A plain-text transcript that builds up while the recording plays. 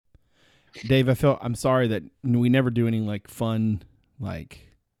Dave, I'm sorry that we never do any like fun like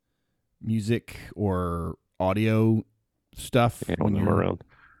music or audio stuff Yeah, when when I'm you're around.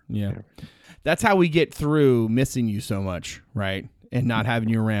 yeah. That's how we get through missing you so much, right? And not having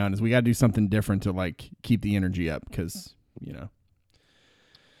you around is we got to do something different to like keep the energy up because,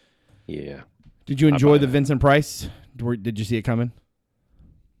 Yeah. Did you I enjoy buy the that. Vincent Price? Did you see it coming?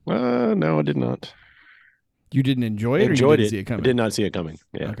 No, I did not. You didn't enjoy it or you Enjoyed didn't it. see it I coming? did not see it coming.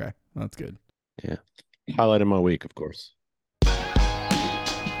 Yeah. Okay. That's good. Yeah. Highlight of my week, of course.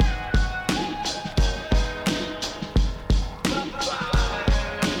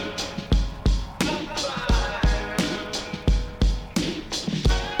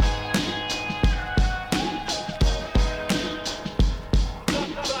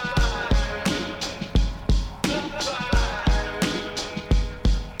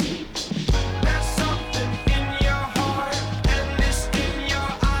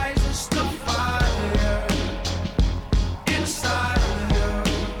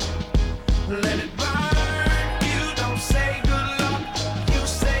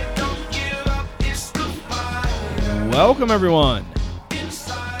 Welcome, everyone,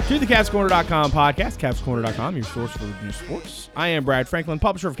 to the CavsCorner.com podcast, CavsCorner.com, your source for Virginia sports. I am Brad Franklin,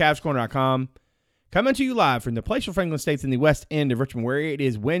 publisher of CavsCorner.com, coming to you live from the palatial Franklin Estates in the west end of Richmond, where it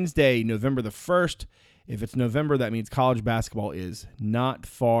is Wednesday, November the 1st. If it's November, that means college basketball is not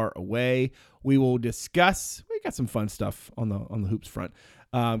far away. We will discuss, we got some fun stuff on the hoops front.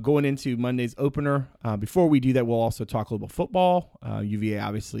 Going into Monday's opener. Before we do that, we'll also talk a little football. UVA,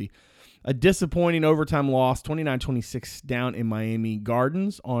 obviously, a disappointing overtime loss, 29-26 down in Miami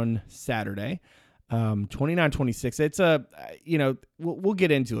Gardens on Saturday. 29-26. It's we'll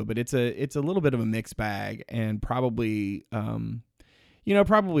get into it, but it's a little bit of a mixed bag and probably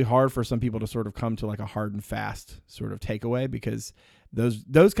probably hard for some people to sort of come to like a hard and fast sort of takeaway, because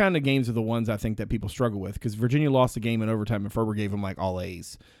those kind of games are the ones I think that people struggle with, because Virginia lost a game in overtime and Ferber gave them like all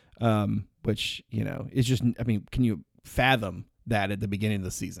A's, which, is just, I mean, can you fathom that at the beginning of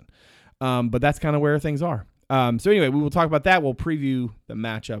the season? But that's kind of where things are. So anyway, we will talk about that. We'll preview the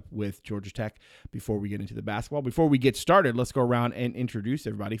matchup with Georgia Tech before we get into the basketball. Before we get started, let's go around and introduce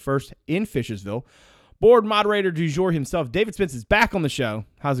everybody. First, in Fishersville, board moderator du jour himself, David Spence, is back on the show.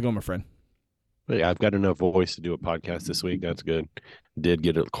 How's it going, my friend? Yeah, I've got enough voice to do a podcast this week. That's good. Did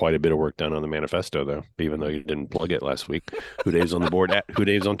get quite a bit of work done on the manifesto, though, even though you didn't plug it last week. Who Dave's on the board at Who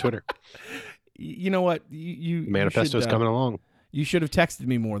Dave's on Twitter. You know what? The manifesto's coming along. You should have texted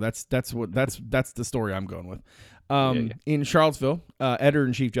me more. That's the story I'm going with. Yeah. In Charlottesville,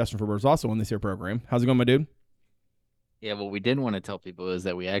 editor-in-chief Justin Ferber is also on this here program. How's it going, my dude? Yeah, what we didn't want to tell people is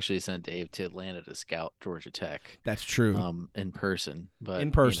that we actually sent Dave to Atlanta to scout Georgia Tech. That's true. In person, but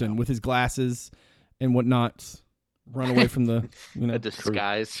in person with his glasses and whatnot, run away from the a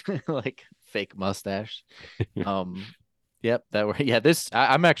disguise like fake mustache. Yep,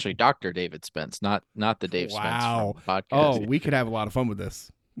 I'm actually Dr. David Spence, not the Dave Spence from podcast. Oh, we could have a lot of fun with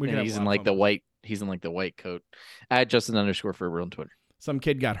this. He's in like the white coat. At Justin_Ferber on Twitter. Some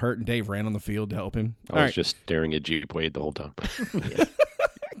kid got hurt and Dave ran on the field to help him. I was just staring at Jeep Wade the whole time.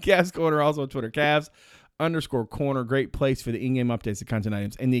 Cavs Corner also on Twitter. Cavs_Corner. Great place for the in-game updates, the content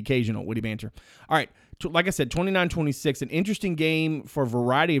items, and the occasional witty banter. All right. Like I said, 29-26, an interesting game for a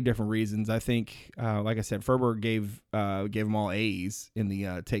variety of different reasons. I think, like I said, Ferber gave them all A's in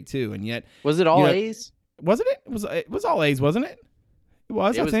the take two, and yet was it all A's? Wasn't it? It was all A's, wasn't it? It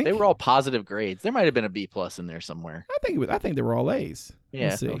was. I think they were all positive grades. There might have been a B+ in there somewhere. I think they were all A's.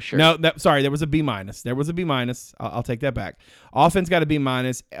 Yeah, sure. No, there was a B-. There was a B-. I'll take that back. Offense got a B-.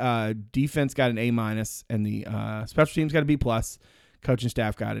 Defense got an A-, and the special teams got a B+. Coaching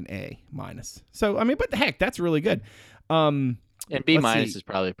staff got an A-. So, I mean, but the heck, that's really good. And B- is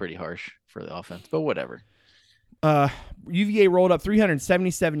probably pretty harsh for the offense, but whatever. UVA rolled up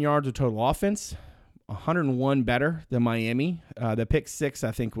 377 yards of total offense, 101 better than Miami. The pick six,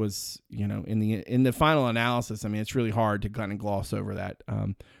 I think, was, in the final analysis, I mean, it's really hard to kind of gloss over that.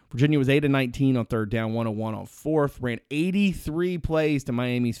 Virginia was 8-19 on third down, 101 on fourth, ran 83 plays to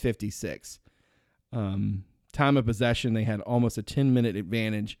Miami's 56. Time of possession, they had almost a 10-minute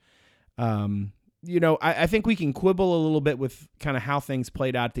advantage. I think we can quibble a little bit with kind of how things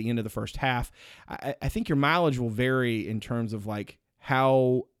played out at the end of the first half. I think your mileage will vary in terms of like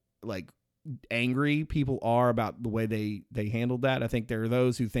how like angry people are about the way they handled that. I think there are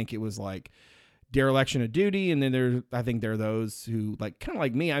those who think it was like dereliction of duty, and then I think there are those who like kind of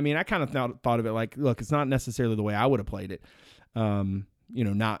like me. I mean, I kind of thought of it like, look, it's not necessarily the way I would have played it.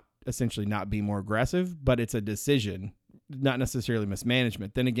 Not be more aggressive, but it's a decision, not necessarily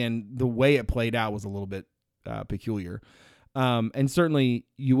mismanagement. Then again, the way it played out was a little bit peculiar. And certainly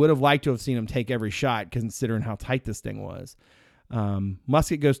you would have liked to have seen him take every shot considering how tight this thing was.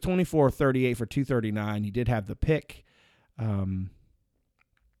 Muskett goes 24-38 for 239. He did have the pick.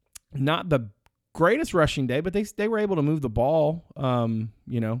 Not the greatest rushing day, but they were able to move the ball,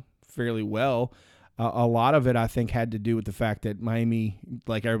 fairly well. A lot of it, I think, had to do with the fact that Miami,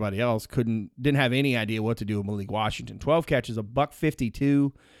 like everybody else, didn't have any idea what to do with Malik Washington. 12 catches,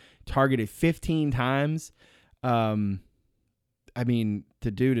 $152, targeted 15 times. The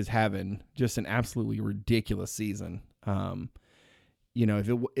dude is having just an absolutely ridiculous season. I'm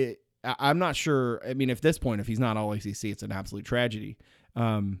not sure. I mean, at this point, if he's not all ACC, it's an absolute tragedy.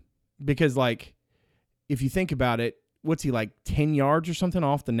 Because like, if you think about it, what's he like 10 yards or something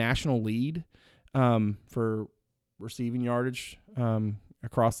off the national lead for receiving yardage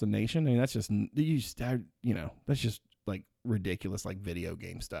across the nation? I mean, that's just like ridiculous, like video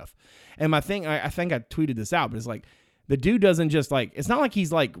game stuff. And my thing, I think I tweeted this out, but it's like the dude doesn't just like, it's not like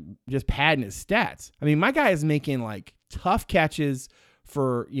he's like just padding his stats. I mean, my guy is making like tough catches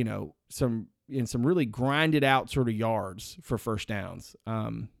for, some really grinded out sort of yards for first downs.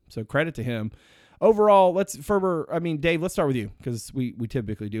 So credit to him. Overall, Dave, let's start with you because we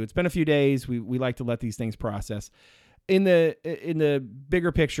typically do. It's been a few days. We like to let these things process. In the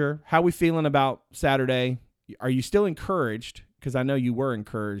bigger picture, how we feeling about Saturday? Are you still encouraged? Because I know you were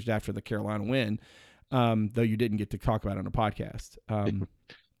encouraged after the Carolina win, though you didn't get to talk about it on the podcast.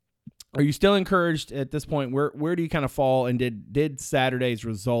 Are you still encouraged at this point? Where do you kind of fall? And did Saturday's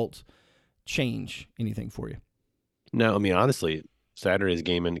result change anything for you? No, I mean, honestly, Saturday's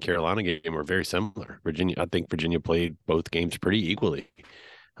game and the Carolina game were very similar. I think Virginia played both games pretty equally,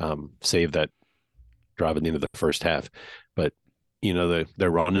 save that drive at the end of the first half. But,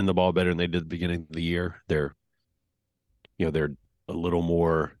 they're running the ball better than they did at the beginning of the year. They're a little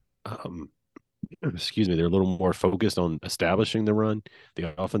more, they're a little more focused on establishing the run.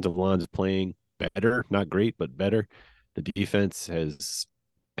 The offensive line is playing better, not great, but better. The defense has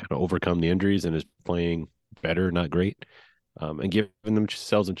kind of overcome the injuries and is playing better, not great. And giving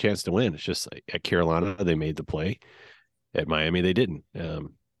themselves a chance to win. It's just like at Carolina, they made the play. At Miami, they didn't.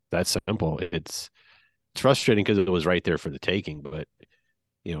 That's simple. It's frustrating because it was right there for the taking, but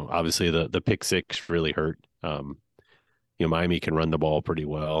obviously the pick six really hurt. Miami can run the ball pretty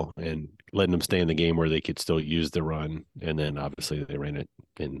well, and letting them stay in the game where they could still use the run, and then obviously they ran it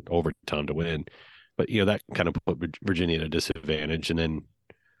in overtime to win. But that kind of put Virginia at a disadvantage, and then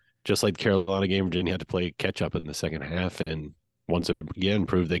just like the Carolina game, Virginia had to play catch up in the second half, and once again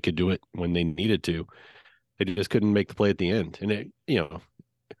proved they could do it when they needed to. They just couldn't make the play at the end, and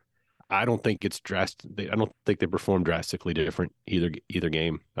I don't think it's drastic. I don't think they performed drastically different either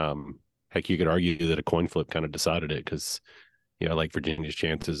game. Heck, you could argue that a coin flip kind of decided it because I like Virginia's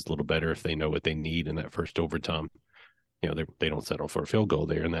chances a little better if they know what they need in that first overtime. They don't settle for a field goal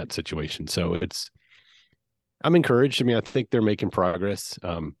there in that situation. So I'm encouraged. I mean, I think they're making progress.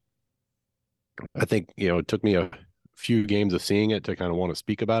 I think, it took me a few games of seeing it to kind of want to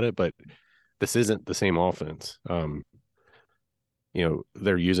speak about it, but this isn't the same offense.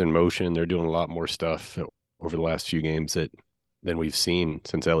 They're using motion. They're doing a lot more stuff over the last few games than we've seen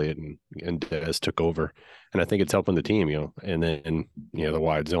since Elliott and Dez took over. And I think it's helping the team, and then, the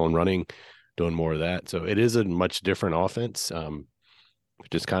wide zone running, doing more of that. So it is a much different offense,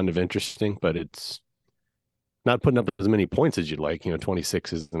 which is kind of interesting, but it's not putting up as many points as you'd like.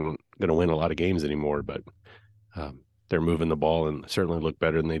 26 isn't going to win a lot of games anymore, but they're moving the ball and certainly look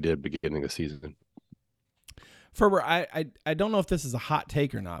better than they did beginning of the season. Ferber, I don't know if this is a hot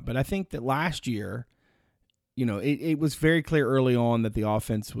take or not, but I think that last year, it was very clear early on that the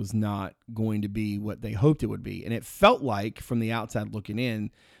offense was not going to be what they hoped it would be. And it felt like, from the outside looking in,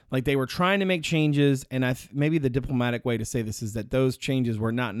 like they were trying to make changes. And maybe the diplomatic way to say this is that those changes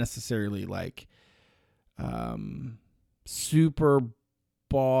were not necessarily like super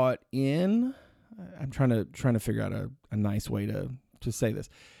bought in. I'm trying to figure out a nice way to say this.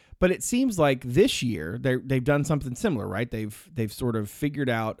 But it seems like this year they've done something similar, right? They've sort of figured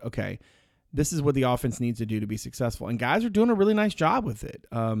out, okay, this is what the offense needs to do to be successful, and guys are doing a really nice job with it.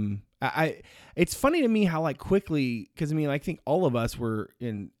 It's funny to me how like quickly, because I think all of us were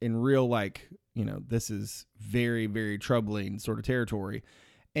in real this is very, very troubling sort of territory,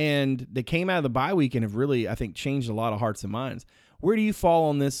 and they came out of the bye week and have really, I think, changed a lot of hearts and minds. Where do you fall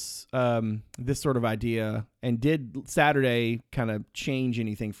on this this sort of idea? And did Saturday kind of change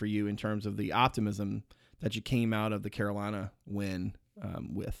anything for you in terms of the optimism that you came out of the Carolina win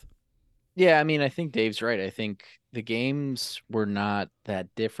with? Yeah, I think Dave's right. I think the games were not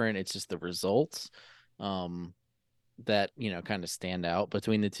that different. It's just the results that, kind of stand out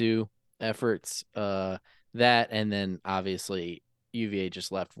between the two efforts. that, and then obviously UVA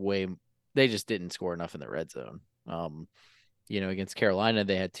just left they just didn't score enough in the red zone. Against Carolina,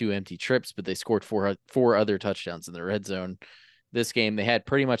 they had 2 empty trips, but they scored four other touchdowns in the red zone. This game, they had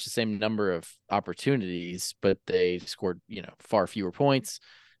pretty much the same number of opportunities, but they scored, far fewer points.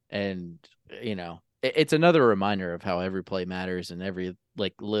 And, it's another reminder of how every play matters and every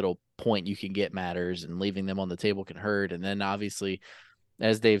little point you can get matters, and leaving them on the table can hurt. And then obviously,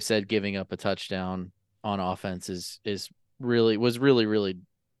 as Dave said, giving up a touchdown on offense was really, really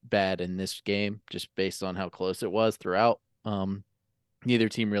bad in this game, just based on how close it was throughout. Neither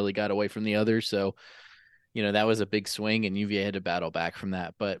team really got away from the other. So, that was a big swing, and UVA had to battle back from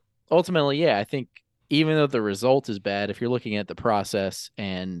that. But ultimately, yeah, I think even though the result is bad, if you're looking at the process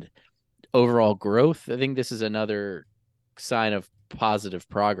and overall growth, I think this is another sign of positive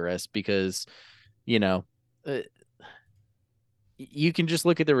progress, because, you can just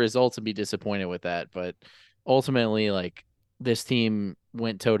look at the results and be disappointed with that. But ultimately, this team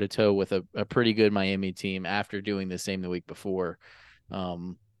went toe to toe with a pretty good Miami team after doing the same the week before.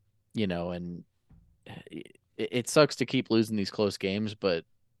 And it sucks to keep losing these close games, but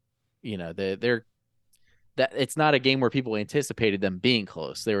they're that it's not a game where people anticipated them being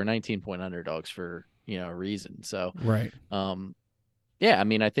close. They were 19-point underdogs for, a reason. So, right. Yeah, I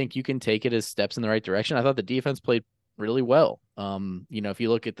mean, I think you can take it as steps in the right direction. I thought the defense played really well. If you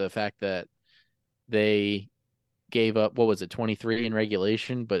look at the fact that they gave up, 23 in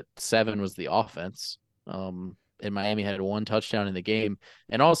regulation, but 7 was the offense. And Miami had 1 touchdown in the game.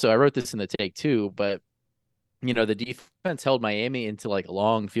 And also, I wrote this in the take too, but the defense held Miami into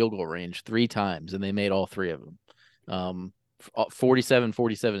long field goal range 3 times, and they made all 3 of them. 47,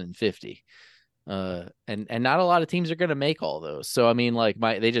 47, and 50. And not a lot of teams are going to make all those. So, I mean,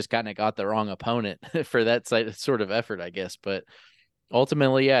 they just kind of got the wrong opponent for that sort of effort, I guess. But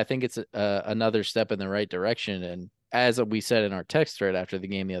ultimately, yeah, I think it's another step in the right direction. And as we said in our text thread after the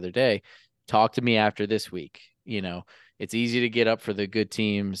game the other day, talk to me after this week. It's easy to get up for the good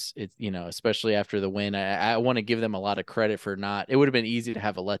teams. It's, especially after the win. I want to give them a lot of credit for it would have been easy to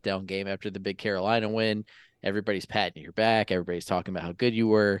have a letdown game after the big Carolina win. Everybody's patting your back. Everybody's talking about how good you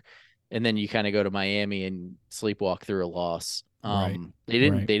were. And then you kind of go to Miami and sleepwalk through a loss. Right. They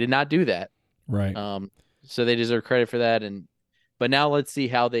did not do that. Right. So they deserve credit for that. But now let's see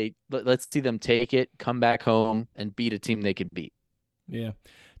let's see them take it, come back home, and beat a team they can beat. Yeah.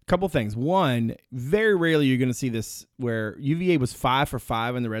 Couple things. One, very rarely you're going to see this where UVA was 5 for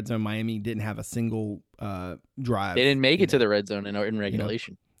 5 in the red zone. Miami didn't have a single drive. They didn't make it to the red zone in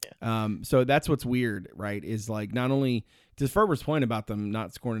regulation. Yeah. So that's what's weird, right? Is not only does Ferber's point about them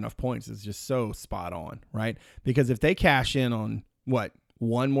not scoring enough points is just so spot on, right? Because if they cash in on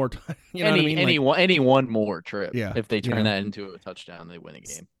one more time, any one more trip, yeah, if they turn that into a touchdown, they win a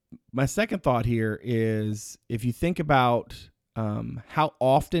game. My second thought here is if you think about how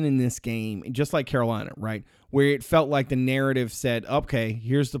often in this game, just like Carolina, right, where it felt like the narrative said, okay,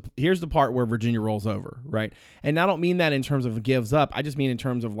 here's the part where Virginia rolls over, right? And I don't mean that in terms of gives up. I just mean in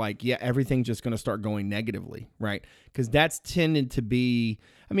terms of everything's just going to start going negatively, right? Because that's tended to be,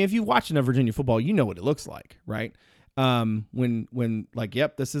 I mean, if you watch enough Virginia football, you know what it looks like, right? When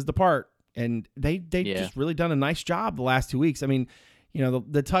yep, this is the part. And they just really done a nice job the last 2 weeks. I mean,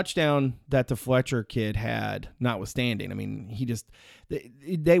 the touchdown that the Fletcher kid had, notwithstanding, I mean,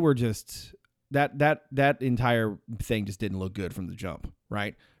 they were just that entire thing just didn't look good from the jump,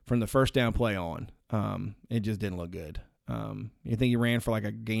 right? From the first down play on, it just didn't look good. You think he ran for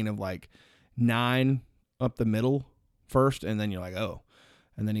a gain of 9 up the middle first, and then you're like, oh.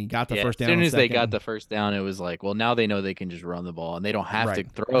 And then he got the first down. As soon as they got the first down, it was well, now they know they can just run the ball, and they don't have to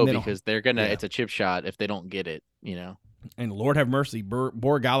throw because they're going to, it's a chip shot if they don't get it, And Lord have mercy,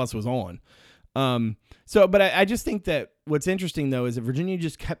 Borregales was on. But I just think that what's interesting, though, is that Virginia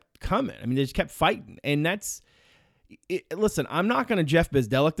just kept coming. I mean, they just kept fighting. And listen, I'm not going to Jeff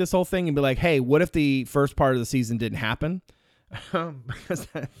Bezdelic this whole thing and be like, hey, what if the first part of the season didn't happen? Because,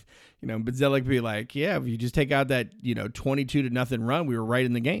 Bezdelic would be like, yeah, if you just take out that, 22-0 run, we were right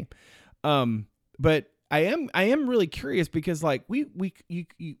in the game. But I am really curious because we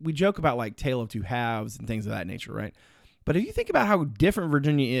joke about tale of two halves and things of that nature, right? But if you think about how different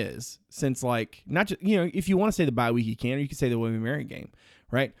Virginia is since not just, if you want to say the bye week, you can, or you can say the William & Mary game,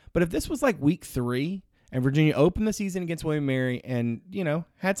 right? But if this was week 3 and Virginia opened the season against William & Mary and,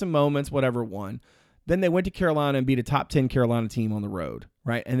 had some moments, whatever, won, then they went to Carolina and beat a top 10 Carolina team on the road,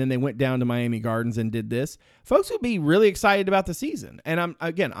 right? And then they went down to Miami Gardens and did this. Folks would be really excited about the season. And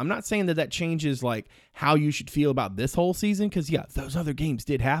I'm not saying that changes how you should feel about this whole season because, yeah, those other games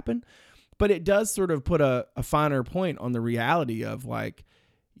did happen. But it does sort of put a finer point on the reality of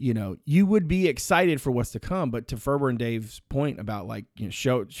you would be excited for what's to come. But to Ferber and Dave's point about like,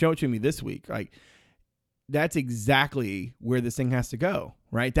 show it to me this week, like that's exactly where this thing has to go,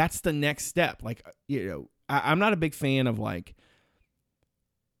 right? That's the next step. Like, I'm not a big fan of like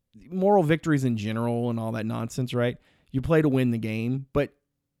moral victories in general and all that nonsense, right? You play to win the game, but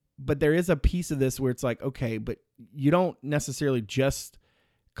there is a piece of this where it's like, okay, but you don't necessarily just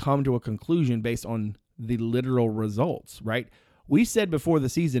come to a conclusion based on the literal results, right? We said before the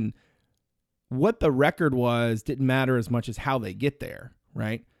season, what the record was didn't matter as much as how they get there,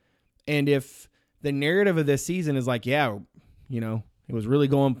 right? And if the narrative of this season is like, yeah, it was really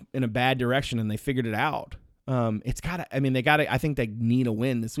going in a bad direction and they figured it out. I think they need a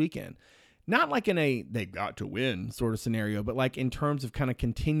win this weekend. Not like in a they got to win sort of scenario, but like in terms of kind of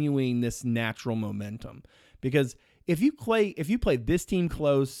continuing this natural momentum. Because if you play this team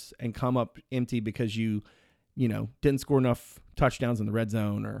close and come up empty because you didn't score enough touchdowns in the red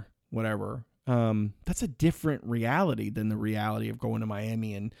zone or whatever, that's a different reality than the reality of going to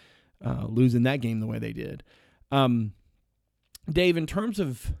Miami and losing that game the way they did. Dave, in terms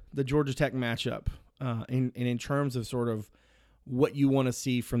of the Georgia Tech matchup, and in terms of sort of what you want to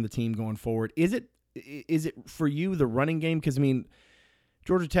see from the team going forward, is it for you the running game? Because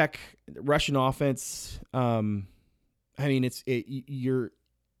Georgia Tech rushing offense. Virginia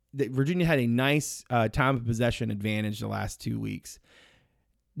had a nice time of possession advantage the last 2 weeks.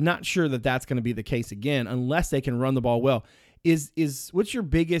 Not sure that that's going to be the case again unless they can run the ball well. Is what's your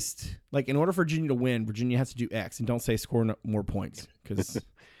biggest, like, in order for Virginia to win, Virginia has to do X, and don't say score more points because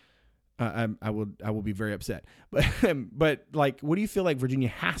I will be very upset. But like, what do you feel like Virginia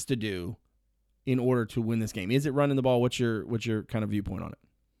has to do in order to win this game? Is it running the ball? What's your kind of viewpoint on it?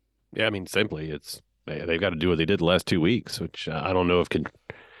 Yeah, simply they've got to do what they did the last 2 weeks, which I don't know if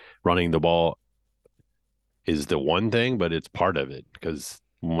running the ball is the one thing, but it's part of it because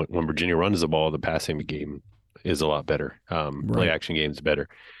when Virginia runs the ball, the passing game is a lot better. Play action game is better.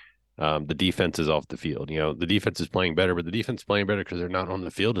 The defense is off the field. The defense is playing better, but the defense is playing better because they're not on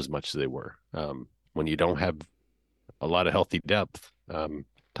the field as much as they were. When you don't have a lot of healthy depth, time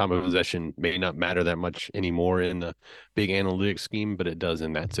of possession may not matter that much anymore in the big analytics scheme, but it does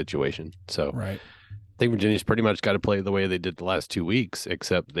in that situation. So I think Virginia's pretty much got to play the way they did the last 2 weeks,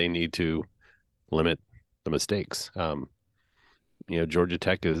 except they need to limit the mistakes. Georgia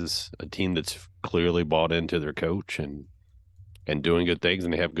Tech is a team that's clearly bought into their coach and doing good things,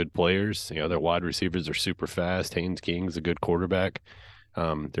 and they have good players. Their wide receivers are super fast. Haynes King's a good quarterback.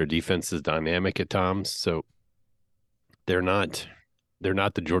 Their defense is dynamic at times. So they're not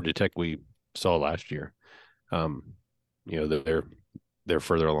the Georgia Tech we saw last year. They're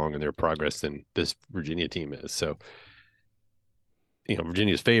further along in their progress than this Virginia team is. So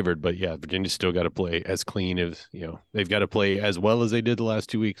Virginia's favored, but yeah, Virginia's still got to play as clean as they've got to play as well as they did the last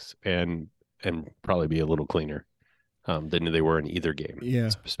 2 weeks, and probably be a little cleaner than they were in either game. Yeah,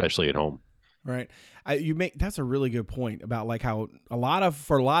 especially at home. Right. That's a really good point about like how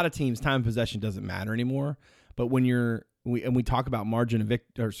for a lot of teams, time of possession doesn't matter anymore. But when we talk about margin of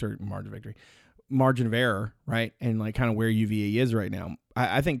error, right? And like kind of where UVA is right now.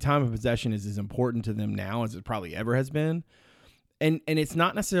 I think time of possession is as important to them now as it probably ever has been. And it's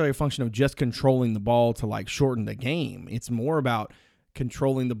not necessarily a function of just controlling the ball to like shorten the game. It's more about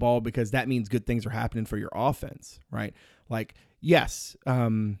controlling the ball because that means good things are happening for your offense, right? Like, yes,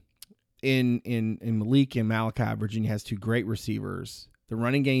 in Malik and Malachi, Virginia has 2 great receivers. The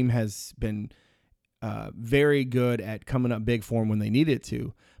running game has been very good at coming up big for them when they need it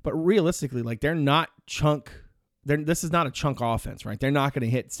to. But realistically, like they're not this is not a chunk offense, right? They're not going to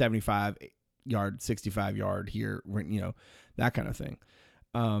hit 75-yard, 65-yard here, that kind of thing.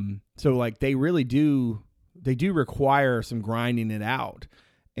 So like they really do require some grinding it out.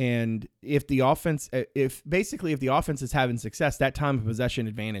 And if the offense is having success, that time of possession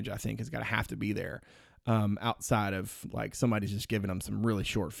advantage, I think, has got to have to be there, outside of like somebody's just giving them some really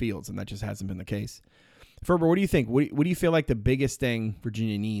short fields, and that just hasn't been the case. Ferber, what do you think? What do you feel like the biggest thing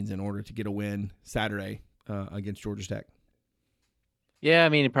Virginia needs in order to get a win Saturday against Georgia Tech? Yeah,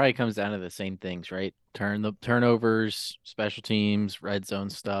 it probably comes down to the same things, right? Turnovers, special teams, red zone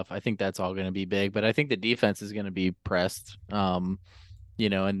stuff. I think that's all going to be big, but I think the defense is going to be pressed. And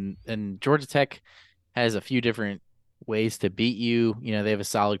Georgia Tech has a few different ways to beat you. They have a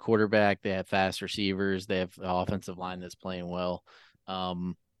solid quarterback, they have fast receivers, they have an offensive line that's playing well.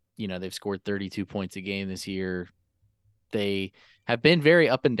 They've scored 32 points a game this year. They have been very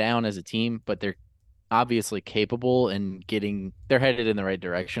up and down as a team, but they're obviously capable and they're headed in the right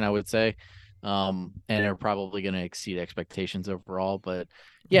direction, I would say. and are probably going to exceed expectations overall. But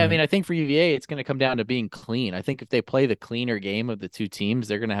yeah, I mean, I think for UVA, it's going to come down to being clean. I think if they play the cleaner game of the two teams,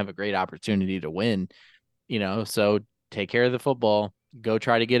 they're going to have a great opportunity to win. So take care of the football, go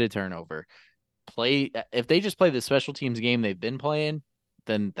try to get a turnover. If they just play the special teams game they've been playing,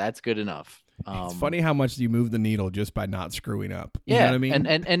 then that's good enough. It's funny how much you move the needle just by not screwing up. You know what I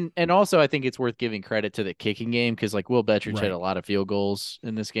mean? And also I think it's worth giving credit to the kicking game, because like Will Bettridge Right. had a lot of field goals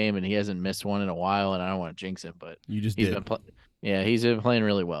in this game, and he hasn't missed one in a while. And I don't want to jinx him, but he's been he's been playing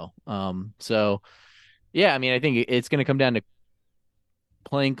really well. So yeah, I mean, I think it's going to come down to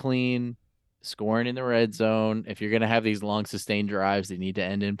playing clean, scoring in the red zone. If you're going to have these long sustained drives, they need to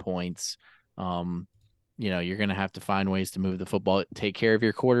end in points. You're going to have to find ways to move the football, take care of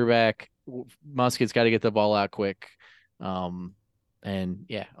your quarterback. Musket's got to get the ball out quick. And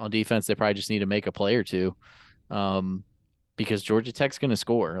yeah, on defense, they probably just need to make a play or two. Because Georgia Tech's going to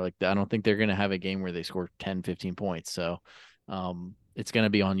score. Like, I don't think they're going to have a game where they score 10, 15 points. So, it's going to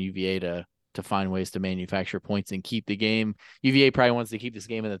be on UVA to find ways to manufacture points and keep the game. UVA probably wants to keep this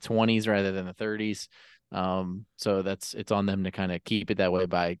game in the 20s rather than the 30s. So it's on them to kind of keep it that way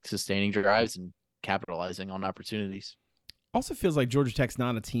by sustaining drives and capitalizing on opportunities. Also feels like Georgia Tech's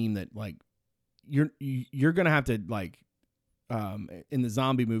not a team that, like, you're going to have to, like, in the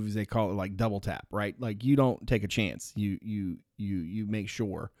zombie movies, they call it like double tap, right? Like, you don't take a chance. You make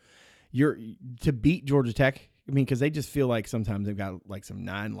sure you're to beat Georgia Tech. I mean, because they just feel like sometimes they've got like some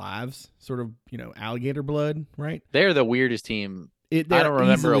 9 lives, sort of, alligator blood, right? They're the weirdest team. I don't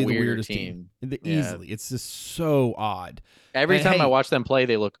remember a weirder team. Easily. It's just so odd. Every time I watch them play,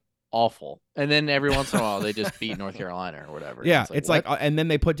 they look awful. And then every once in a while, they just beat North Carolina or whatever. Yeah, it's like and then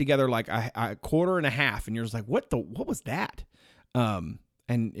they put together like a quarter and a half, and you're just like, what was that?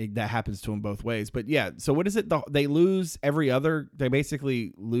 That happens to them both ways. But yeah, so what is it? They lose every other. They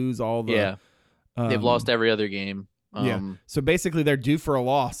basically lose all the. Yeah. They've lost every other game. So basically, they're due for a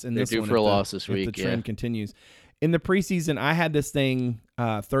loss in this one. They're due for a loss this week. If the trend continues. In the preseason, I had this thing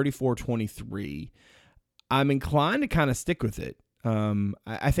 34-23. I'm inclined to kind of stick with it.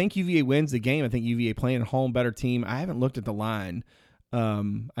 I think UVA wins the game. I think UVA playing at home, better team. I haven't looked at the line.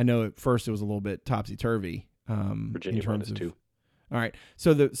 I know at first it was a little bit topsy turvy. Virginia in terms of 2. All right.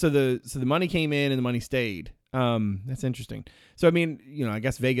 So the money came in and the money stayed. That's interesting. So, I mean, I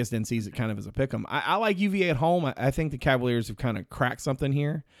guess Vegas then sees it kind of as a pick 'em. I like UVA at home. I think the Cavaliers have kind of cracked something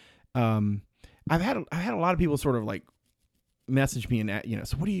here. I've had a lot of people sort of like message me and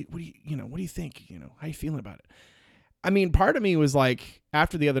so what do you think? How you feeling about it? I mean, part of me was like,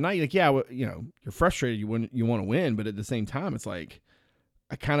 after the other night, like, yeah, you're frustrated. You want to win, but at the same time, it's like,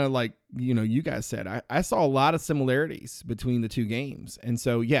 I kind of like, you guys said, I saw a lot of similarities between the two games. And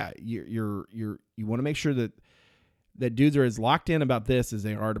so, yeah, you want to make sure that dudes are as locked in about this as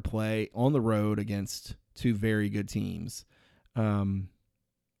they are to play on the road against two very good teams.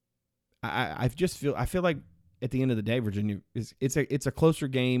 I feel like at the end of the day, Virginia it's a closer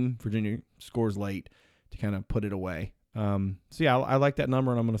game. Virginia scores late to kind of put it away. So yeah, I like that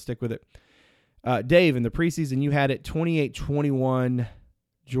number and I'm going to stick with it. Dave, in the preseason, you had it 28-21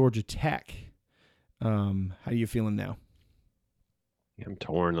 Georgia Tech. How are you feeling now? I'm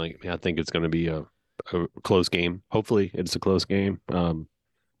torn. Like, I think it's going to be a close game. Hopefully it's a close game. Who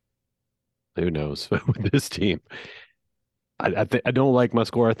knows with this team? I don't like my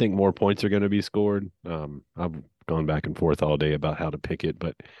score. I think more points are going to be scored. I've gone back and forth all day about how to pick it,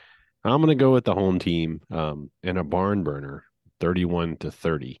 but I'm going to go with the home team in a barn burner,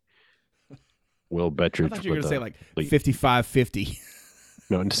 31-30. Will Bettridge. I thought you were going to say like 55-50.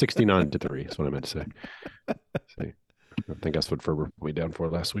 No, 69-3 is what I meant to say. I think that's what Ferber put me down for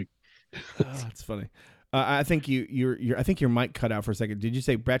last week. That's funny. I think I think your mic cut out for a second. Did you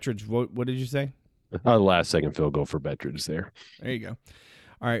say Bettridge? What did you say? Last second field goal for Bettridge there. There you go.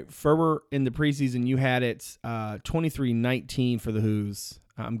 All right, Ferber, in the preseason, you had it 23-19 for the Hoos.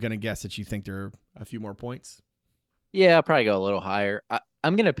 I'm going to guess that you think there are a few more points. Yeah, I'll probably go a little higher.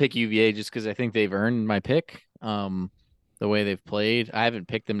 I'm going to pick UVA just because I think they've earned my pick. The way they've played, I haven't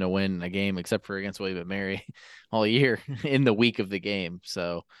picked them to win a game except for against William & Mary all year in the week of the game.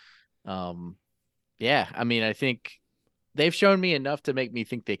 So, yeah, I mean, I think they've shown me enough to make me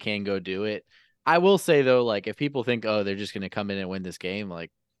think they can go do it. I will say, though, like, if people think, oh, they're just going to come in and win this game,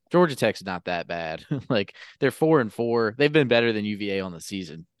 like, Georgia Tech's not that bad. Like, they're 4-4. They've been better than UVA on the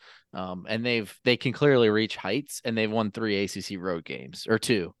season. And they can clearly reach heights, and they've won 3 ACC road games or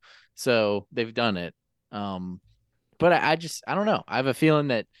 2. So they've done it. But I don't know. I have a feeling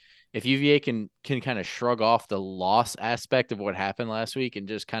that if UVA can kind of shrug off the loss aspect of what happened last week and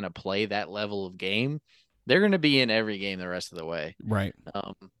just kind of play that level of game, they're going to be in every game the rest of the way. Right.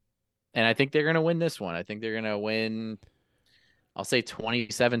 And I think they're going to win this one. I think they're going to win, I'll say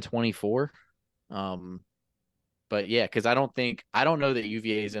 27-24. But yeah, because I don't know that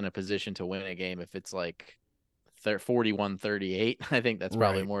UVA is in a position to win a game if it's like 41-38. I think that's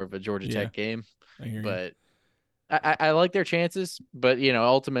probably Right. more of a Georgia Yeah. Tech game. I hear you. But I like their chances. But,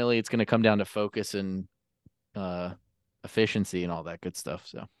 ultimately it's going to come down to focus and efficiency and all that good stuff.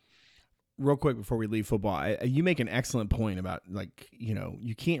 So. Real quick before we leave football, you make an excellent point about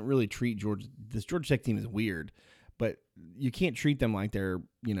you can't really treat this Georgia Tech team is weird, but you can't treat them like they're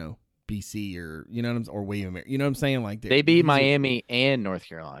BC or or William, you know what I'm saying? Like they beat Miami and North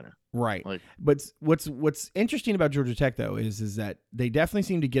Carolina, right? But what's interesting about Georgia Tech though is that they definitely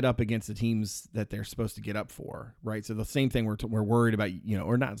seem to get up against the teams that they're supposed to get up for, right? So the same thing we're worried about,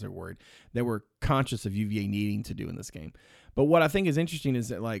 or not so worried that we're conscious of UVA needing to do in this game. But what I think is interesting is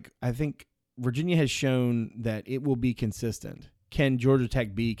that I think Virginia has shown that it will be consistent. Can Georgia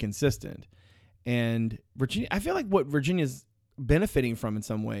Tech be consistent? And Virginia, I feel like what Virginia's benefiting from in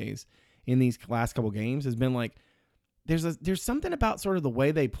some ways in these last couple games has been like there's something about sort of the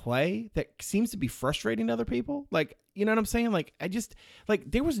way they play that seems to be frustrating to other people. Like, you know what I'm saying? Like I just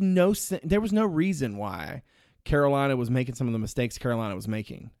there was no reason why Carolina was making some of the mistakes Carolina was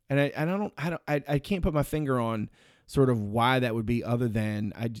making, and I can't put my finger on sort of why that would be, other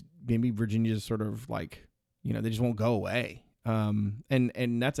than maybe Virginia just sort of they just won't go away.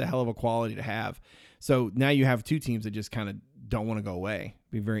 And that's a hell of a quality to have. So now you have two teams that just kind of don't want to go away.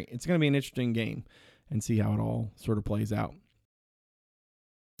 It's going to be an interesting game and see how it all sort of plays out.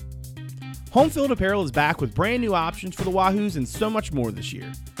 Home Field Apparel is back with brand new options for the Wahoos and so much more this year.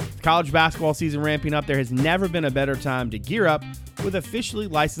 With college basketball season ramping up, there has never been a better time to gear up with officially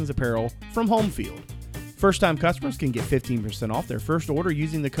licensed apparel from Home Field. First-time customers can get 15% off their first order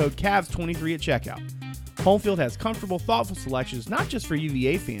using the code CAVS23 at checkout. Home Field has comfortable, thoughtful selections not just for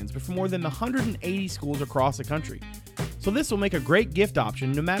UVA fans, but for more than 180 schools across the country. So this will make a great gift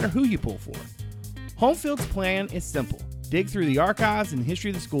option no matter who you pull for. Home Field's plan is simple. Dig through the archives and history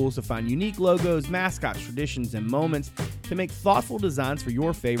of the schools to find unique logos, mascots, traditions, and moments to make thoughtful designs for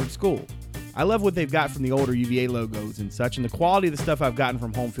your favorite school. I love what they've got from the older UVA logos and such, and the quality of the stuff I've gotten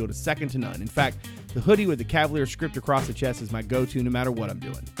from Home Field is second to none. In fact, the hoodie with the Cavalier script across the chest is my go-to no matter what I'm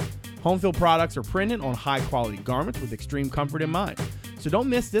doing. Home Field products are printed on high-quality garments with extreme comfort in mind. So don't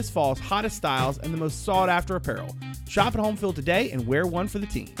miss this fall's hottest styles and the most sought-after apparel. Shop at Home Field today and wear one for the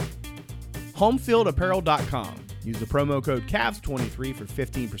team. HomeFieldApparel.com. Use the promo code CAVS23 for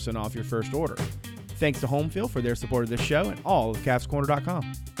 15% off your first order. Thanks to Home Field for their support of this show and all of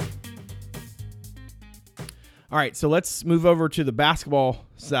CavsCorner.com. All right, so let's move over to the basketball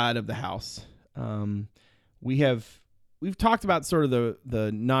side of the house. We've talked about sort of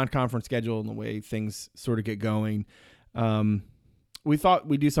the non-conference schedule and the way things sort of get going. We thought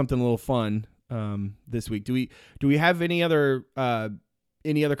we'd do something a little fun this week. Do we have any other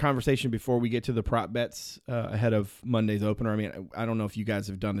conversation before we get to the prop bets ahead of Monday's opener? I mean, I don't know if you guys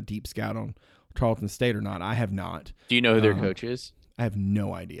have done a deep scout on Tarleton State or not. I have not. Do you know who their coach is? I have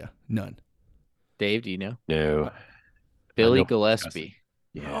no idea. None. Dave, do you know? No. Billy Gillespie.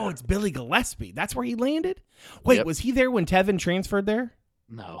 Yeah. Oh, it's Billy Gillespie. That's where he landed? Wait, yep. Was he there when Tevin transferred there?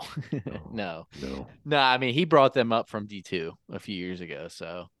 No. No. I mean, he brought them up from D2 a few years ago,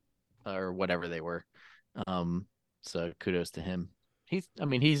 or whatever they were. So kudos to him. He's a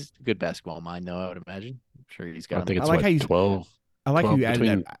good basketball mind, though, I would imagine. I'm sure he's got. I think it's 12. I like how you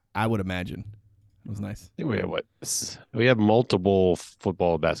added that. I would imagine. It was nice. I think we have multiple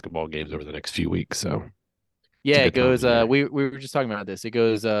football, basketball games over the next few weeks, so. Yeah, it goes. We were just talking about this. It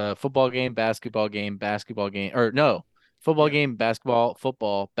goes football game, basketball game, football game, basketball,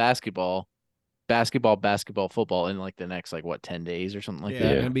 football, basketball, football in like the next 10 days or something like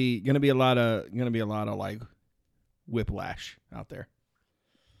that. Gonna be a lot of like whiplash out there.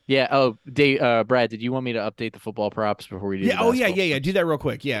 Yeah. Oh, Brad, did you want me to update the football props before we do? Yeah. Oh, yeah. Do that real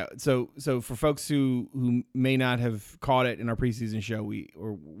quick. Yeah. So for folks who may not have caught it in our preseason show,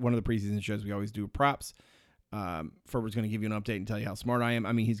 or one of the preseason shows, we always do props. Ferber's going to give you an update and tell you how smart I am.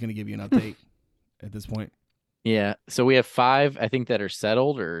 I mean, he's going to give you an update at this point. Yeah. So we have 5, I think, that are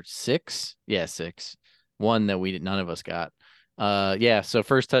settled, or 6. Yeah, 6. One that none of us got. Yeah. So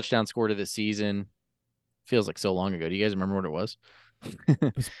first touchdown scored of the season. Feels like so long ago. Do you guys remember what it was?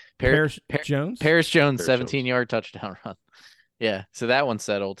 Paris Jones. 17-yard touchdown run. Yeah. So that one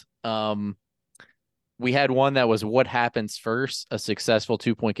settled. We had one that was what happens first: a successful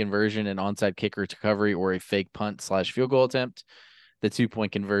 2-point conversion, an onside kicker recovery, or a fake punt/field goal attempt. The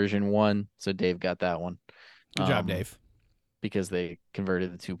 2-point conversion won, so Dave got that one. Good job, Dave. Because they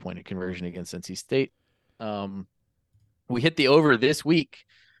converted the 2-point conversion against NC State. We hit the over this week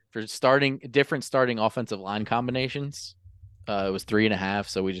for different starting offensive line combinations. It was 3.5,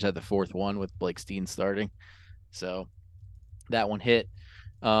 so we just had the fourth one with Blake Steen starting. So that one hit.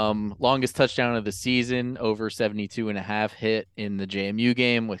 Longest touchdown of the season, over 72.5, hit in the JMU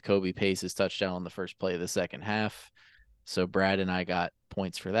game with Kobe Pace's touchdown on the first play of the second half. So Brad and I got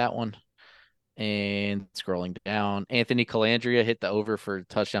points for that one. And scrolling down, Anthony Calandria hit the over for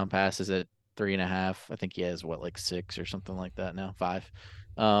touchdown passes at 3.5. I think he has like 6 or something like that now, 5.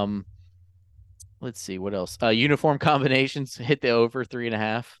 Let's see what else. Uniform combinations hit the over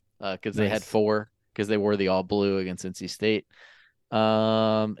 3.5 because they had 4 because they wore the all blue against NC State.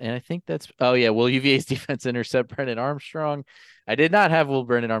 And I think will UVA's defense intercept Brennan Armstrong? I did not have Will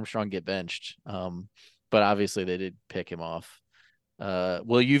Brennan Armstrong get benched, but obviously they did pick him off.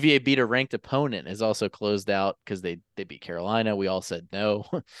 Will UVA beat a ranked opponent is also closed out because they beat Carolina. We all said no.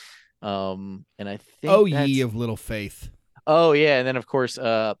 And I think ye of little faith. Oh yeah, and then of course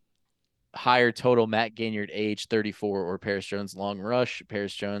higher total Matt Gainyard age 34 or Paris Jones long rush.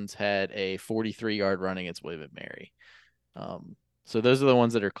 Paris Jones had a 43-yard run against William & Mary. So those are the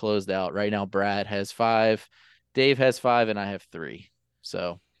ones that are closed out. Right now, Brad has 5, Dave has 5, and I have 3.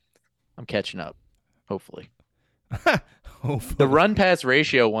 So I'm catching up, hopefully. The run pass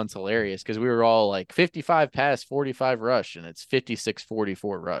ratio one's hilarious because we were all like 55 pass, 45 rush, and it's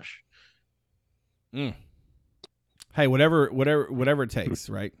 56-44 rush. Hey, whatever it takes,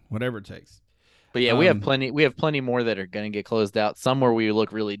 right? Whatever it takes. But yeah, we have plenty more that are going to get closed out. Some where we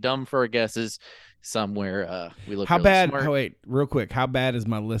look really dumb for our guesses. Some where we look really smart. Oh, wait, real quick. How bad is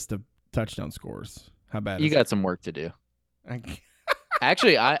my list of touchdown scores? How bad? You got some work to do.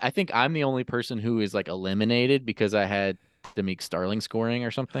 Actually, I think I'm the only person who is like eliminated because I had Demeek Starling scoring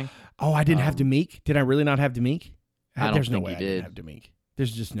or something. Oh, I didn't have Demeek? Did I really not have Demeek? There's no way I didn't have Demeek.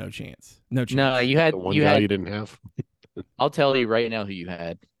 There's just no chance. No chance. No, you had the one guy you didn't have. I'll tell you right now who you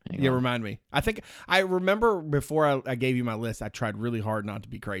had. Remind me. I think I remember before I gave you my list, I tried really hard not to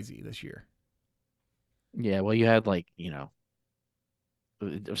be crazy this year. Yeah, well, you had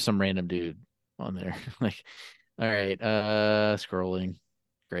some random dude on there. All right, scrolling.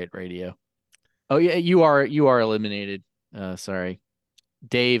 Great radio. Oh yeah, you are eliminated. Sorry.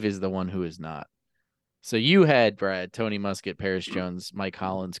 Dave is the one who is not. So you had Brad, Tony Muskett, Paris Jones, Mike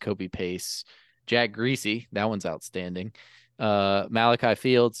Hollins, Kobe Pace, Jack Greasy. That one's outstanding. Malachi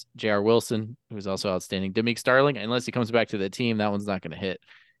Fields, J.R. Wilson, who's also outstanding. Demeek Starling, unless he comes back to the team, that one's not going to hit.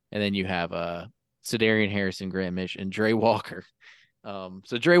 And then you have Cedarian Harrison, Grant Mish, and Dre Walker.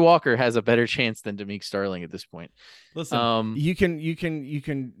 So Dre Walker has a better chance than Demeek Starling at this point. Listen, you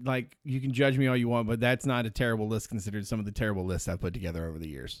can judge me all you want, but that's not a terrible list considered some of the terrible lists I've put together over the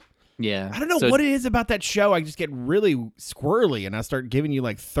years. Yeah. I don't know what it is about that show. I just get really squirrely and I start giving you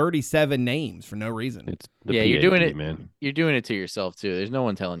like 37 names for no reason. It's you're doing it, man. You're doing it to yourself too. There's no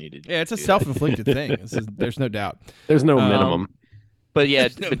one telling you to do it. Yeah, it's a self-inflicted thing. There's no doubt. There's no minimum. But yeah,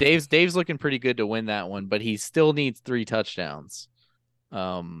 but Dave's looking pretty good to win that one, but he still needs 3 touchdowns.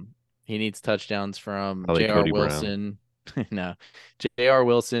 He needs touchdowns from J.R. Wilson. No. J.R.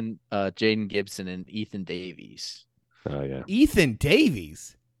 Wilson, Jaden Gibson, and Ethan Davies. Oh yeah. Ethan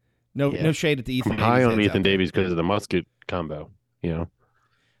Davies. No shade at the Ethan Davies. High on Ethan Davies because of the Muskett combo,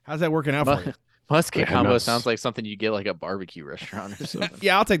 How's that working out for you? Muskett combo sounds like something you get like a barbecue restaurant or something.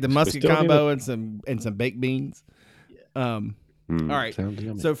 Yeah, I'll take the Muskett combo and some baked beans. Yeah. All right.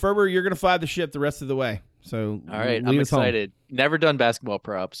 So Ferber, you're gonna fly the ship the rest of the way. So all right, I'm excited. Never done basketball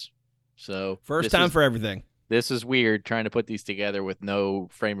props. So first time for everything. This is weird trying to put these together with no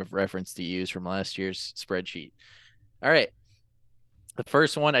frame of reference to use from last year's spreadsheet. All right. The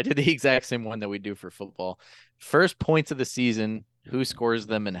first one, I did the exact same one that we do for football. First points of the season, who scores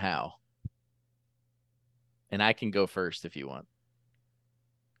them and how? And I can go first if you want.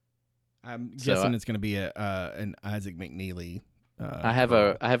 I'm guessing it's going to be an Isaac McNeely. I have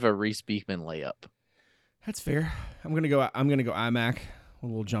a Reese Beekman layup. That's fair. I'm going to go iMac, a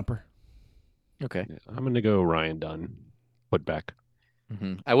little jumper. Okay. Yeah, I'm going to go Ryan Dunn, put back.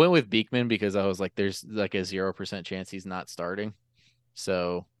 Mm-hmm. I went with Beekman because I was like, there's like a 0% chance he's not starting.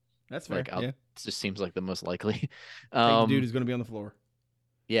 So that's fair. It just seems like the most likely. Take the dude who's going to be on the floor.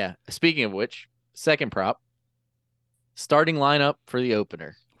 Yeah. Speaking of which, second prop, starting lineup for the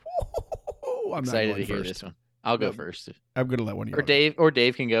opener. I'm excited to hear this one. I'll go first. I'm going to let one of you. Or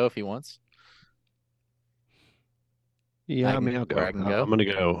Dave can go if he wants. Yeah, I'll go. I'm going to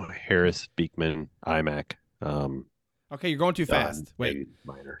go Harris, Beekman, iMac. Okay, you're going too fast. Wait,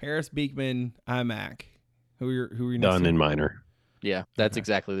 Minor. Harris, Beekman, iMac. Who are you? Dunn and Minor. Yeah, that's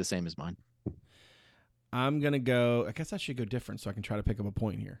exactly the same as mine. I'm gonna go. I guess I should go different so I can try to pick up a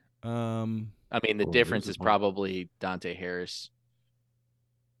point here. I mean, the difference is probably Dante Harris.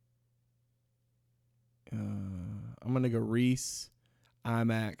 I'm gonna go Reese,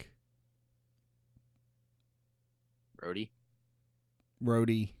 Imac, Rhodey,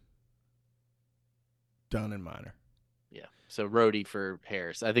 Dunn, and Minor. Yeah. So Rhodey for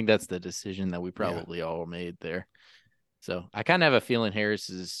Harris. I think that's the decision that we probably all made there. So I kind of have a feeling Harris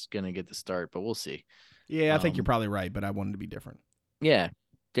is going to get the start, but we'll see. Yeah, I think you're probably right, but I wanted to be different. Yeah,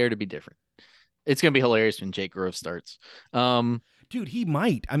 dare to be different. It's going to be hilarious when Jake Groves starts. Dude, he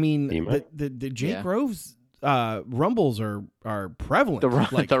might. I mean, the Jake Groves rumbles are prevalent.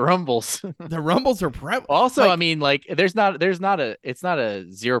 The rumbles. The rumbles are prevalent. Also, I mean, like it's not a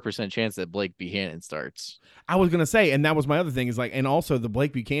 0% chance that Blake Buchanan starts. I was gonna say, and that was my other thing is like, and also the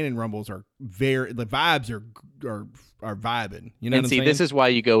Blake Buchanan rumbles are the vibes are vibing. You know, and see, this is why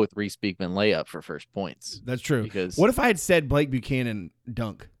you go with Reese Beekman layup for first points. That's true. Because what if I had said Blake Buchanan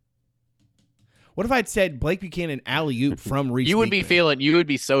dunk? What if I had said Blake Buchanan alley-oop from Reese? You would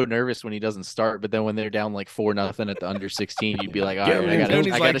be so nervous when he doesn't start, but then when they're down like 4-0 at the under 16, you'd be like, all right,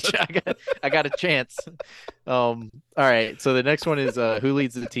 I got a chance. All right. So the next one is who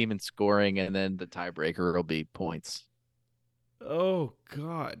leads the team in scoring, and then the tiebreaker will be points. Oh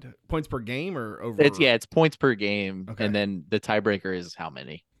God. Points per game or over? It's points per game. Okay. And then the tiebreaker is how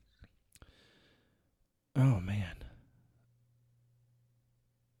many? Oh man.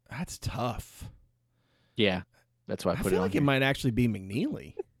 That's tough. Yeah, that's why I put feel it on like here. It might actually be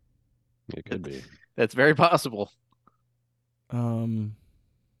McNeely. It could be. That's very possible. I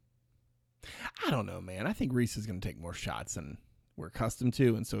don't know, man. I think Reese is going to take more shots than we're accustomed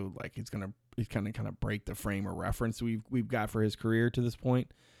to, and so like he's kind of break the frame of reference we've got for his career to this point.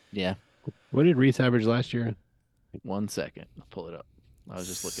 Yeah. What did Reese average last year? 1 second. I'll pull it up. I was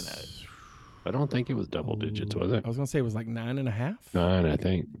just looking at it. I don't think it was double digits, was it? I was going to say it was like 9.5. 9, I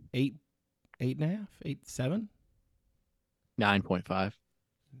think. 8.5, 8.7, 9.5. 9.5.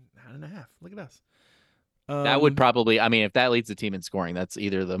 Look at us. That would probably, I mean, if that leads the team in scoring, that's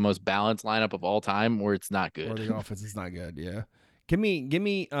either the most balanced lineup of all time or it's not good. Or the offense is not good. Yeah. Give me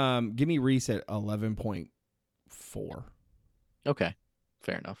Reese at 11.4. Okay.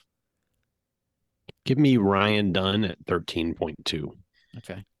 Fair enough. Give me Ryan Dunn at 13.2.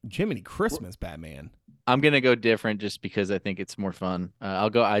 Okay. Jiminy Christmas, Batman. I'm going to go different just because I think it's more fun. I'll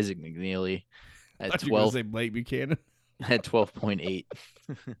go Isaac McNeely at 12. Say Blake Buchanan at 12.8.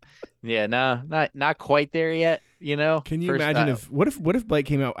 Yeah, no, not quite there yet, you know. Can you imagine what if Blake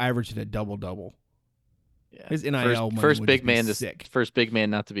came out averaged at a double-double? Yeah. His NIL first big man not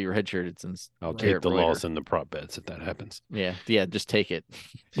to be redshirted since I'll take the loss in the prop bets if that happens. Yeah, just take it.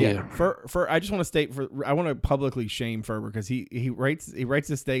 Yeah. For I just want to state I want to publicly shame Ferber because he writes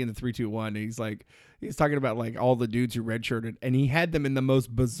this thing in the 3-2-1 and he's talking about like all the dudes who redshirted and he had them in the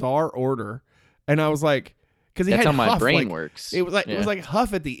most bizarre order and I was like because that's had how my Huff, brain like, works. It was like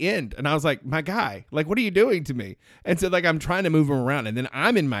Huff at the end, and I was like, "My guy, like, what are you doing to me?" And so, like, I'm trying to move him around, and then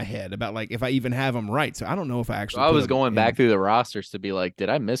I'm in my head about like if I even have him right. So I don't know if I actually. I was going back through the rosters to be like, did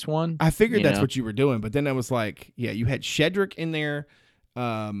I miss one? I figured that's what you were doing, but then I was like, yeah, you had Shedrick in there,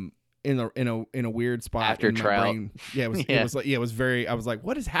 in a weird spot after Trout. Yeah, it was very. I was like,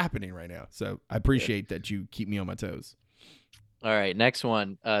 what is happening right now? So I appreciate that you keep me on my toes. All right, next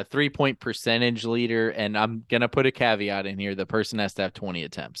one, 3-point percentage leader, and I'm gonna put a caveat in here: the person has to have 20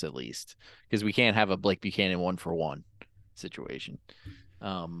 attempts at least, because we can't have a Blake Buchanan 1-for-1 situation.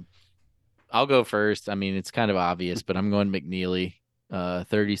 I'll go first. I mean, it's kind of obvious, but I'm going McNeely.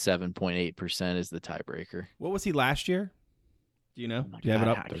 37.8% is the tiebreaker. What was he last year? Do you know? Do you have it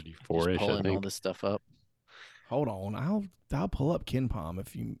up? 34-ish. Pulling all this stuff up. Hold on, I'll pull up KenPom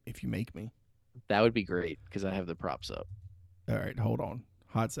if you make me. That would be great because I have the props up. All right, hold on.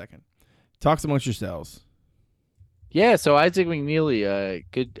 Hot second. Talks amongst yourselves. Yeah, so Isaac McNeely,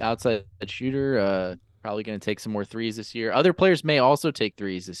 good outside shooter, probably going to take some more threes this year. Other players may also take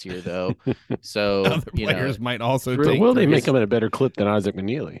threes this year, though. So other players might also take Will they threes. make him at a better clip than Isaac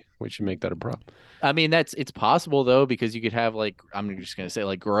McNeely? We should make that a prop. I mean, it's possible, though, because you could have, like, I'm just going to say,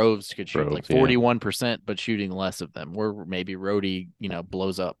 like, Groves could shoot, like, 41%, but shooting less of them, where maybe Rhodey,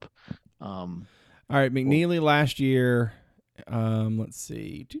 blows up. All right, McNeely last year... let's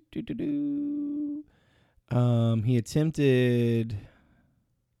see. He attempted.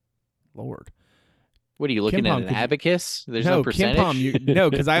 Lord, what are you looking at? An abacus? There's no percentage.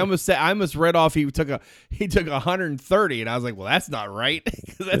 KenPom, because I almost read off he took 130, and I was like, well, that's not right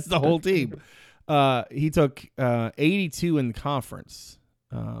because that's the whole team. He took 82 in the conference,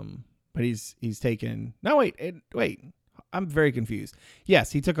 but he's taken. No, wait. I'm very confused.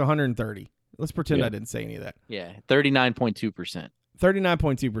 Yes, he took 130. Let's pretend I didn't say any of that. Yeah, 39.2%.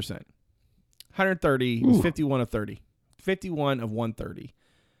 39.2%. 130. He was 51 of 30. 51 of 130.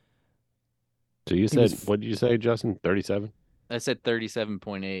 So you He said, was- what did you say, Justin? 37? I said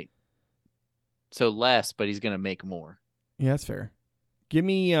 37.8. So less, but he's gonna make more. Yeah, that's fair. Give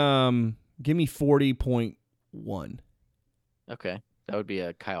me 40.1. Okay. That would be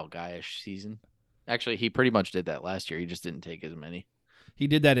a Kyle Guyish season. Actually, he pretty much did that last year. He just didn't take as many. He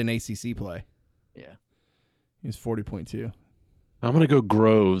did that in ACC play. Yeah. He was 40.2. I'm going to go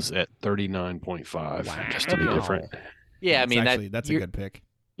Groves at 39.5 just to be Okay. different. Yeah, I mean that's a good pick.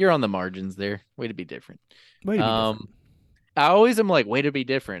 You're on the margins there. Way to be different. Way to be different. I always am like, way to be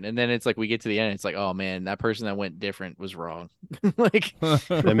different. And then it's like we get to the end, it's like, oh man, that person that went different was wrong. Like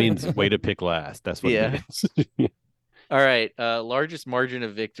That means way to pick last. That's what Yeah. it means. all right. Largest margin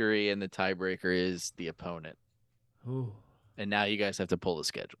of victory and the tiebreaker is the opponent. And now you guys have to pull the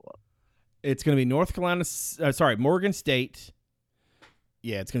schedule up. It's going to be Morgan State.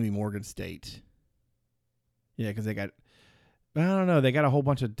 Yeah, it's going to be Morgan State. Yeah, because I don't know, they got a whole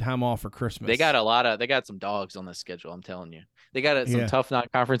bunch of time off for Christmas. They got some dogs on the schedule, I'm telling you. They got some Yeah. tough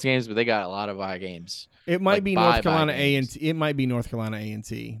non-conference games, but they got a lot of bye games. It might like be bye North Carolina games. A&T. It might be North Carolina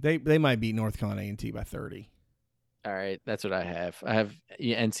A&T. They might beat North Carolina A&T by 30. All right, that's what I have. I have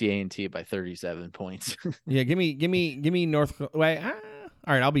NCA&T by 37 points. Yeah, give me North. Wait, all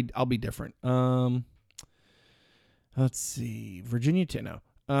right, I'll be different. Let's see, Virginia Tech. No,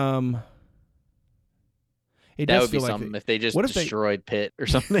 it That does would be feel like something if they just what if they- destroyed Pitt or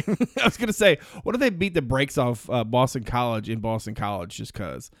something. I was gonna say, what if they beat the brakes off Boston College in Boston College just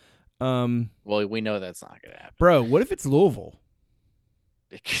cause? Well, we know that's not going to happen. Bro, what if it's Louisville?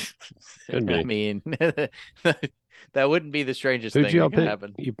 Could be. I mean, that wouldn't be the strangest Who'd thing y'all that could pick?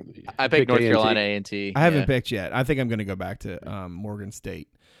 happen. You I picked North A&T? Carolina A&T. I haven't yeah. picked yet. I think I'm gonna go back to Morgan State.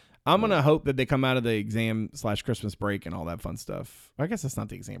 I'm gonna hope that they come out of the exam/Christmas break and all that fun stuff. I guess that's not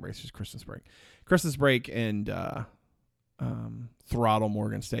the exam break; it's just Christmas break. Christmas break and throttle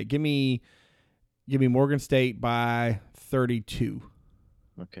Morgan State. Give me Morgan State by 32.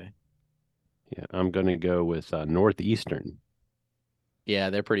 Okay. Yeah, I'm going to go with Northeastern. Yeah,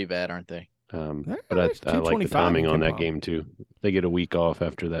 they're pretty bad, aren't they? But there's I like the 225 timing in on that KenPom. game too. They get a week off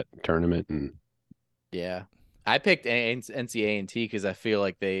after that tournament, and Yeah. I picked NCA&T because I feel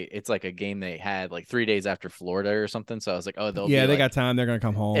like it's like a game they had like 3 days after Florida or something. So I was like, oh, they They got time. They're gonna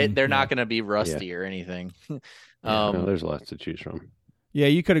come home. they're not going to be rusty or anything. there's lots to choose from. Yeah,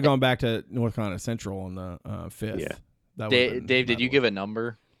 you could have gone back to North Carolina Central on the 5th. Yeah. That Dave, did you give a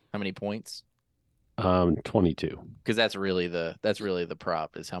number? How many points? 22. Because that's really the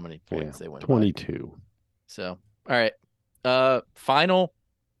prop is how many points they went by. 22. So, all right. Final,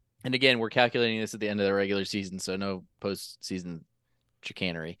 and again, we're calculating this at the end of the regular season, so no postseason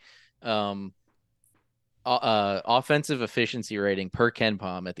chicanery. Offensive efficiency rating per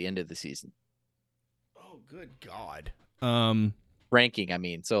KenPom at the end of the season. Oh, good God. Ranking, I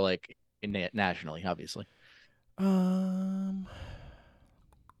mean, so like nationally, obviously.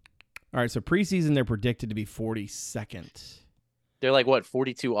 All right, so preseason they're predicted to be 42nd. They're like what,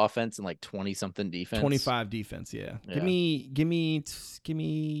 42 offense and like 20 something defense. 25 defense, yeah. Yeah. Give me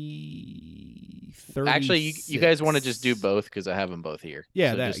 30. Actually, you guys want to just do both because I have them both here.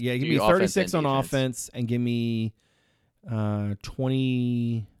 Yeah, So that. just Yeah, give do me offense 36 and on defense. offense and give me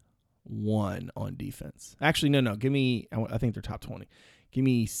 21 on defense. Actually, no. Give me. I think they're top 20. Give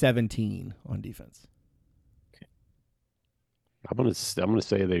me 17 on defense. I'm gonna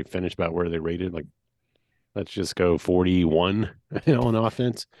say they finished about where they rated. Like, let's just go 41 on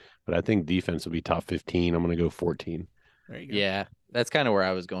offense, but I think defense will be top 15. I'm gonna go 14. There you go. Yeah, that's kind of where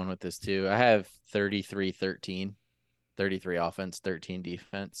I was going with this too. I have 33-13, 33 offense, 13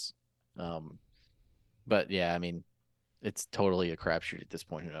 defense. But yeah, I mean, it's totally a crapshoot at this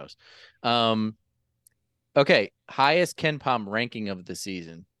point. Who knows? Okay, highest KenPom ranking of the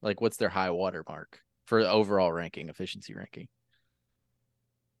season. Like, what's their high water mark for the overall ranking, efficiency ranking?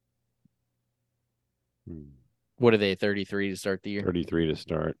 What are they? 33 to start the year. 33 to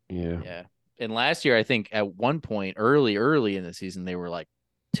start. Yeah. Yeah. And last year, I think at one point early in the season, they were like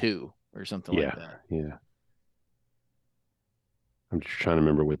 2 or something like that. Yeah. I'm just trying to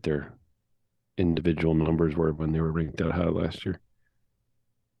remember what their individual numbers were when they were ranked that high last year.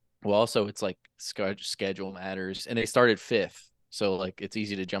 Well, also it's like schedule matters, and they started 5th, so like it's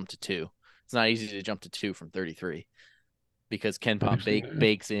easy to jump to 2. It's not easy to jump to 2 from 33 because KenPom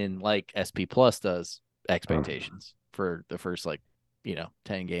bakes in like SP Plus does expectations for the first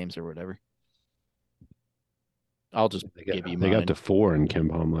 10 games or whatever. I'll just give you mine. They got to 4 in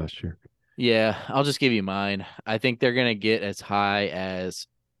KenPom last year. Yeah, I'll just give you mine. I think they're gonna get as high as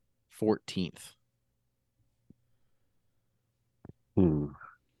 14th.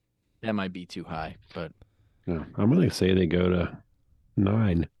 That might be too high, but No, I'm gonna say they go to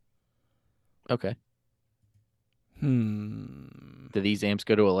 9. Okay. Hmm. Do these amps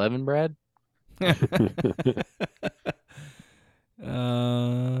go to 11, Brad?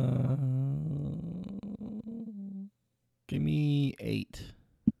 uh, give me 8.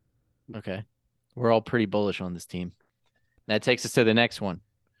 Okay. We're all pretty bullish on this team. That takes us to the next one.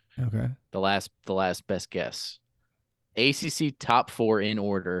 Okay. The last best guess. ACC top 4 in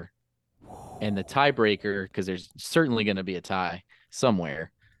order. And the tiebreaker, because there's certainly going to be a tie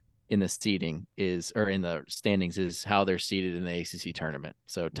somewhere in the seeding in the standings, is how they're seeded in the ACC tournament.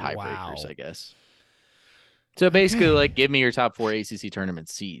 So tiebreakers, Wow. I guess. So basically, Okay. like, give me your top 4 ACC tournament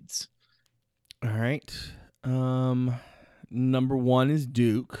seeds. All right. Number 1 is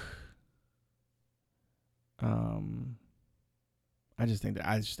Duke. I just think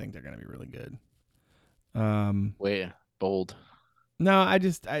they're gonna be really good. Way bold. No,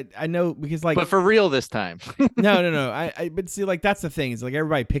 I know because like, But for real this time. no. I but see, like that's the thing is like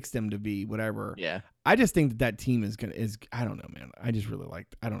everybody picks them to be whatever. Yeah. I just think that team is I don't know, man. I just really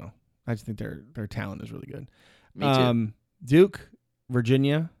I don't know. I just think their talent is really good. Me too. Duke,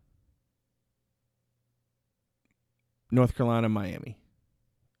 Virginia, North Carolina, Miami.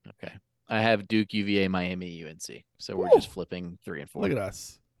 Okay. I have Duke, UVA, Miami, UNC. So we're Woo! just flipping 3 and 4. Look at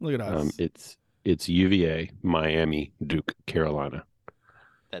us. Look at us. It's UVA, Miami, Duke, Carolina.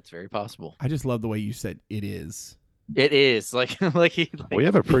 That's very possible. I just love the way you said it is. It is like We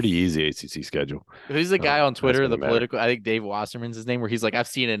have a pretty easy ACC schedule. who's the guy on Twitter, that's the gonna political? I think Dave Wasserman's his name, where he's like, I've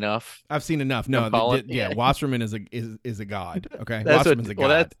seen enough. I've seen enough. No, I'm calling- yeah, yeah. Wasserman is a god. Okay, That's Wasserman's a what,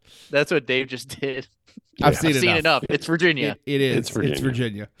 god. that's what Dave just did. I've seen enough. It's Virginia. It is. It's Virginia. It's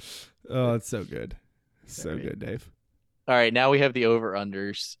Virginia. Oh, it's so good. So good, Dave. All right, now we have the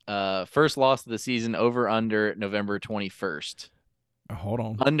over-unders. First loss of the season, over-under November 21st. Hold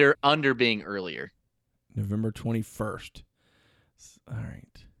on. Under being earlier. November 21st. All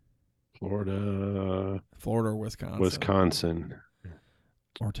right. Florida or Wisconsin. Wisconsin,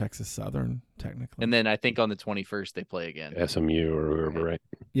 Or Texas Southern, technically. And then I think on the 21st they play again. SMU or whoever, right?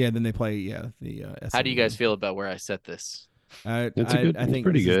 Yeah, then they play, the How do you SMU. guys feel about where I set this? It's I think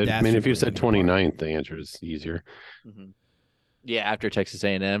pretty this is good. I mean, if you dastardly said underwhelming. 29th, the answer is easier. Mm-hmm. Yeah, after Texas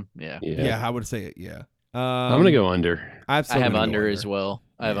A&M. Yeah. Yeah, I would say it, yeah. I'm going to go under. I'm I still have gonna go under as well.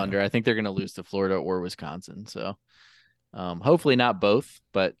 I have Yeah. under. I think they're going to lose to Florida or Wisconsin. So hopefully not both,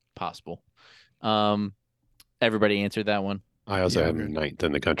 but possible. Everybody answered that one. I also Yeah, have good. 9th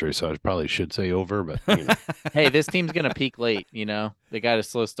in the country, so I probably should say over, but you know, Hey, this team's going to peak late. You know, they got a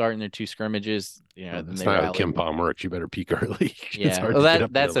slow start in their 2 scrimmages. You know, then that's they not how rallied. Kim Palm works. You better peak early. It's Yeah, hard well, to get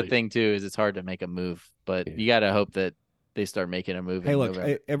up that's the early. thing too. Is it's hard to make a move, but Yeah. you got to hope that they start making a move. Hey, in look,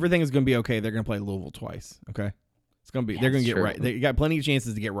 November. everything is going to be okay. They're going to play Louisville twice, okay? It's going to be, Yeah, they're going to that's get true. right. They got plenty of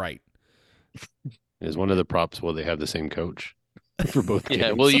chances to get right. Is one of the props, will they have the same coach for both games?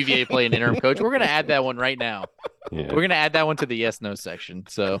 Yeah, will UVA play an interim coach? We're going to add that one right now. Yeah. We're going to add that one to the yes/no section.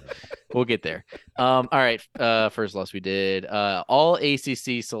 So we'll get there. All right. First loss we did. All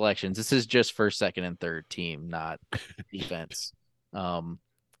ACC selections. This is just first, second, and third team, not defense.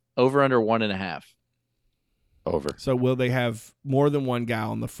 Over under 1.5. Over. So will they have more than one guy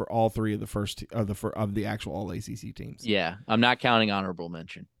on for all three of the first of the actual all ACC teams? Yeah, I'm not counting honorable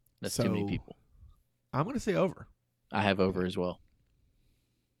mention. That's too many So- people. I'm going to say over. I have over as well.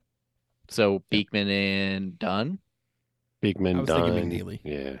 So Beekman and Dunn. Beekman, I was Dunn. thinking McNeely.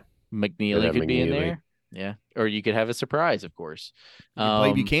 Yeah. McNeely have could be in McNeely. there. Yeah. Or you could have a surprise, of course.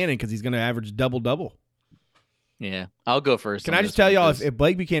 Blake Buchanan because he's going to average double-double. Yeah. I'll go first. Can on I this just tell one, y'all 'cause- if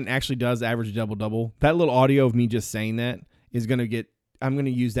Blake Buchanan actually does average double-double, that little audio of me just saying that is going to get – I'm going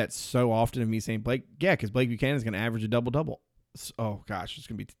to use that so often of me saying Blake – yeah, because Blake Buchanan is going to average a double-double. Oh, gosh. It's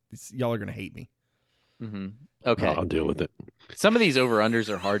going to be – y'all are going to hate me. Mhm. Okay. I'll deal with it. Some of these over-unders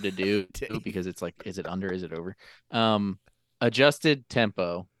are hard to do too, because it's like, is it under? Is it over? Adjusted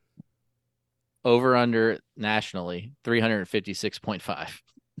tempo. Over-under nationally, 356.5.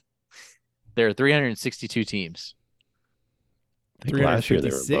 There are 362 teams. I think last year they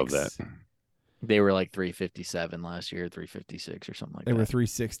were above 356. that. They were like 357 last year, 356 or something like They that. were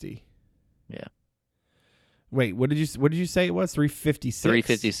 360. Yeah. Wait, what did you say it was? 356.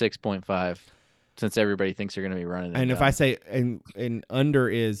 356.5. Since everybody thinks they're going to be running. And if I say and under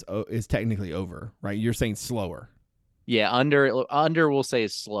is technically over, right? You're saying slower. yeah, under we'll say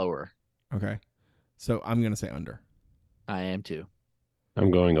is slower. Okay. So I'm going to say under. I am too.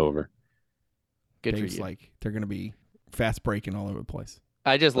 I'm going over. Good Dave's for you. like they're going to be fast breaking all over the place.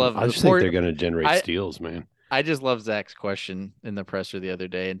 I just love. I just think they're going to generate I- steals, man. I just love Zach's question in the presser the other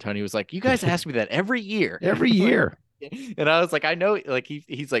day, and Tony was like, "You guys ask me that every year." Every year. And I was like, I know, like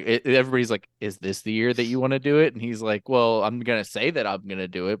he's like, everybody's like, is this the year that you want to do it? And he's like, well, I'm gonna say that I'm gonna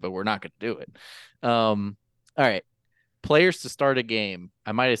do it, but we're not gonna do it. All right, players to start a game.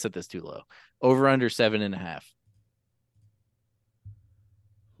 I might have set this too low. Over under 7.5.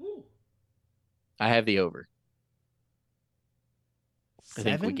 I have the over. I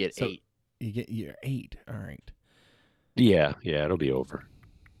think we get 8. You get your 8. All right. Yeah, it'll be over.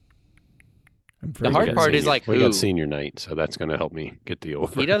 The hard part is like we got senior night, so that's going to help me get the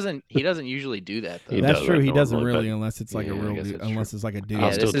over. He doesn't usually do that though. That's true. He doesn't really, unless it's like a real, unless it's like a dude. Yeah,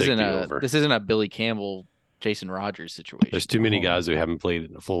 this isn't a Billy Campbell, Jason Rogers situation. There's too many guys who haven't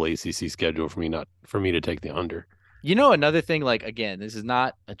played a full ACC schedule for me to take the under. You know, another thing, like again, this is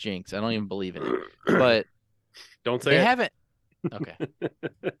not a jinx. I don't even believe in it, but don't say they it. haven't. Okay.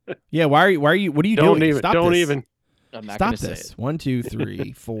 Yeah. Why are you? What are you doing? Don't even. I'm not Stop gonna this. say it. 1, 2,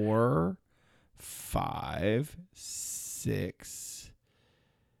 3, 4, 5, 6,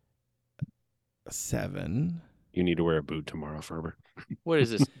 7. You need to wear a boot tomorrow, Ferber. What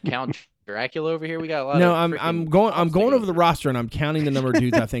is this? Count Dracula over here? We got a lot. No, of I'm going over the roster and I'm counting the number of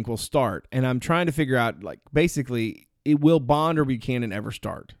dudes I think will start, and I'm trying to figure out like basically will Bond or Buchanan ever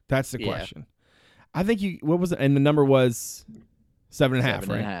start? That's the question. I think what was it? And the number was 7.5,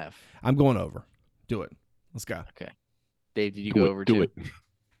 right? 7.5. I'm going over. Do it. Let's go. Okay. Dave, did you go over too? Do it.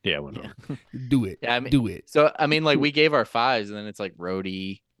 Yeah, I went over. Do it. Yeah, I mean, do it. So I mean, like we gave our 5s, and then it's like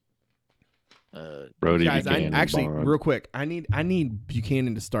Rhodey. Guys, Buchanan, actually, Bond. real quick, I need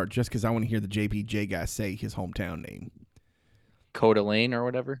Buchanan to start just because I want to hear the JPJ guy say his hometown name. Coda Lane or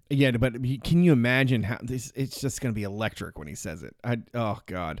whatever. Yeah, but can you imagine how this? It's just going to be electric when he says it. Oh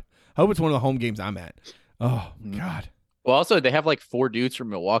God, I hope it's one of the home games I'm at. Oh God. Well, also they have like 4 dudes from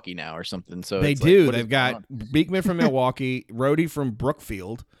Milwaukee now or something. So they it's do. Like, they've got Beekman from Milwaukee, Rhodey from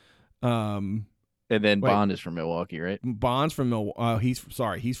Brookfield, and then Bond is from Milwaukee, right? Bond's from Milwaukee.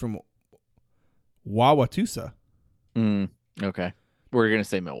 He's from Wauwatosa. Okay, we're gonna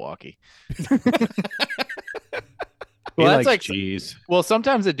say Milwaukee. Well, that's like cheese. Well,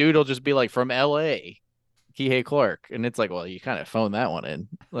 sometimes a dude will just be like from L.A. Kihei Clark, and it's like, well, you kind of phoned that one in.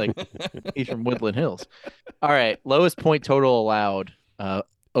 Like he's from Woodland Hills. All right, lowest point total allowed.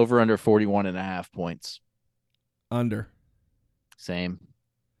 Over under 41.5 points. Under. Same.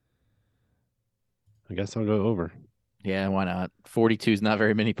 I guess I'll go over. Yeah, why not? 42 is not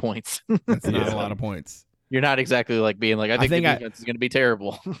very many points. That's not a lot of points. You're not exactly like being like, I think the defense is going to be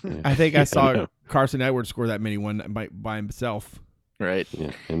terrible. I think I saw Carson Edwards score that many by himself. Right.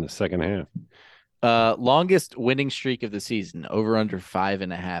 Yeah, in the second half. Longest winning streak of the season, over under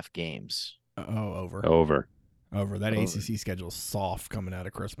 5.5 games. Over. That ACC schedule is soft coming out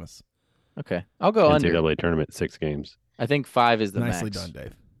of Christmas. Okay, I'll go under. NCAA tournament, 6 games. I think 5 is the Nicely max. done,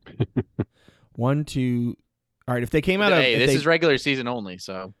 Dave. 1, 2. All right, if they came out of this is regular season only,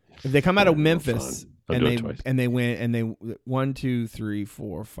 so if they come out of Memphis and they win and they 1, 2, 3,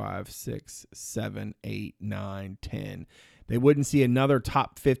 4, 5, 6, 7, 8, 9, 10. They wouldn't see another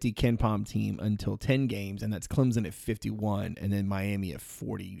top 50 KenPom team until 10 games, and that's Clemson at 51, and then Miami at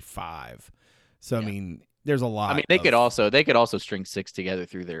 45. So I mean, there's a lot. I mean, they could also string 6 together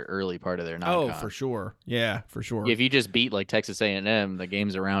through their early part of their non-con. Oh, for sure. Yeah, for sure. If you just beat like Texas A&M, the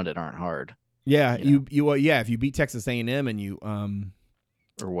games around it aren't hard. Yeah, if you beat Texas A&M and you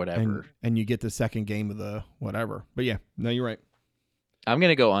or whatever, and you get the second game of the whatever. But yeah, no, you're right. I'm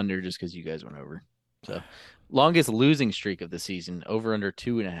gonna go under just because you guys went over. So, longest losing streak of the season, over under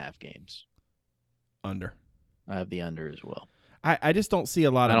 2.5 games. Under. I have the under as well. I just don't see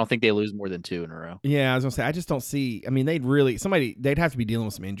a lot of. I don't think they lose more than 2 in a row. Yeah, I was gonna say I just don't see. I mean, they'd have to be dealing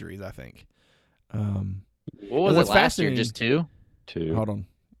with some injuries. I think. What was it last year? Just 2? 2. Hold on.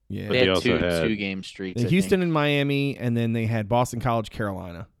 Yeah, they had two game streaks. Houston and Miami, and then they had Boston College,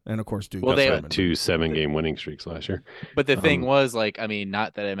 Carolina, and of course Duke. Well, they had 2 7-game winning streaks last year. But the thing was, like, I mean,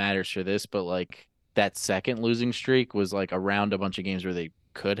 not that it matters for this, but like that second losing streak was like around a bunch of games where they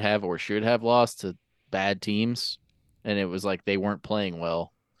could have or should have lost to bad teams, and it was like they weren't playing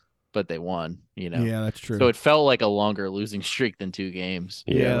well, but they won. You know. Yeah, that's true. So it felt like a longer losing streak than 2 games.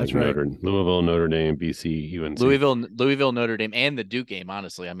 Yeah, that's right. Louisville, Notre Dame, BC, UNC. Louisville, Notre Dame, and the Duke game.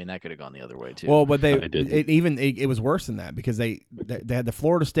 Honestly, I mean that could have gone the other way too. Well, but it was worse than that because they had the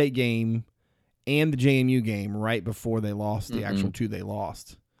Florida State game and the JMU game right before they lost the actual 2 they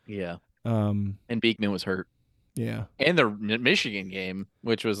lost. Yeah. And Beekman was hurt. Yeah. And the Michigan game,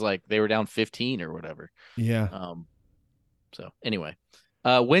 which was like they were down 15 or whatever. Yeah. So anyway,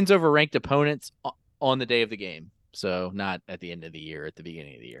 wins over ranked opponents on the day of the game. So not at the end of the year, at the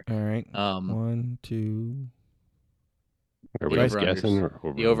beginning of the year. All right. 1, 2. Everybody's guessing.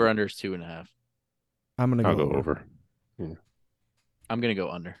 The over under is 2.5. I'm gonna go over. Yeah. I'm gonna go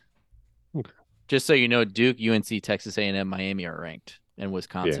under. Okay. Just so you know, Duke, UNC, Texas A&M, Miami are ranked, and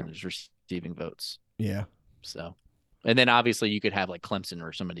Wisconsin is receiving votes. Yeah. So, and then obviously you could have like Clemson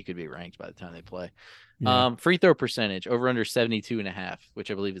or somebody could be ranked by the time they play. Yeah. Free throw percentage over under 72.5, which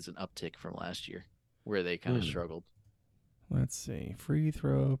I believe is an uptick from last year where they kind of struggled. Let's see. Free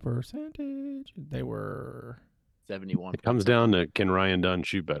throw percentage. They were 71. It comes down to, can Ryan Dunn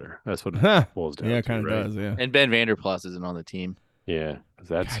shoot better? That's what it boils down to. Yeah, it kind of right? does. Yeah. And Ben Vanderplas isn't on the team. Yeah.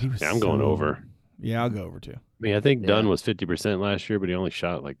 That's, God, I'm going over. Yeah, I'll go over too. I mean, I think Yeah. Dunn was 50% last year, but he only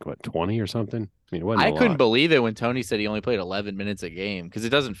shot like, 20 or something? I mean, it wasn't I a couldn't lot. believe it when Tony said he only played 11 minutes a game because it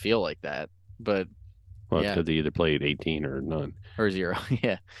doesn't feel like that. But Well, it's yeah. because he either played 18 or none. or 0.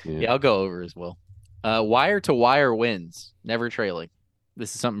 Yeah, I'll go over as well. Wire to wire wins, never trailing.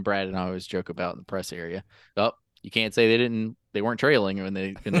 This is something Brad and I always joke about in the press area. Oh, you can't say they weren't trailing when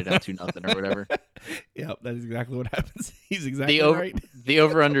they're down 2-0 or whatever. Yep, that is exactly what happens. He's exactly right. The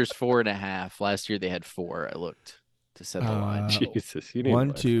over under is 4.5. Last year they had 4. I looked to set the line. Jesus, you didn't 1,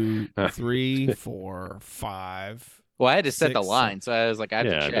 laugh. 2, 3, 4, 5. Well, I had to set the 6, line, so I was like, I have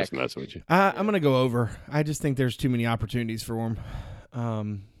to check. just mess with you. I'm gonna go over. I just think there's too many opportunities for him.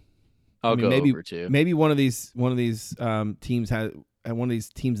 I'll go maybe, over too. Maybe one of these teams has one of these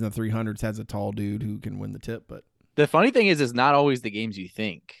teams in the 300s has a tall dude who can win the tip. But the funny thing is, it's not always the games you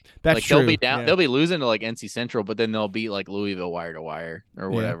think. that's like true. they'll be down, Yeah. they'll be losing to like NC Central, but then they'll beat like Louisville wire to wire or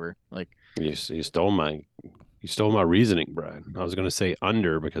whatever. Like You stole my reasoning, Brian. I was going to say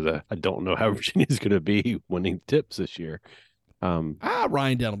under because I don't know how Virginia's going to be winning tips this year.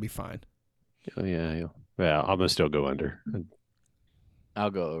 Ryan Dunn will be fine. Yeah. I'm going to still go under.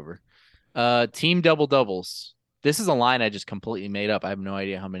 I'll go over. Team double doubles. This is a line I just completely made up. I have no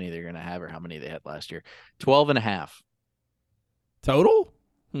idea how many they're going to have or how many they had last year. 12.5 Total?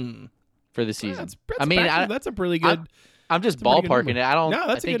 for the season. That's a pretty good. I'm just That's a pretty good ballparking number. it. I don't. No,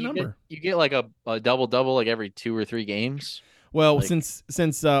 that's I think a good number. You get like a double like every 2 or 3 games. Well, like- since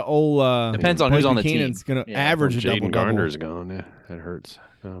old Depends on who's on the team. Buchanan's going to Yeah. average a double Jaden double. Garner's gone. Yeah, that hurts.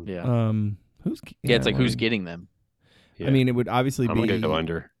 Yeah. It's like who's getting them. Yeah. I mean, it would obviously I'm be going to go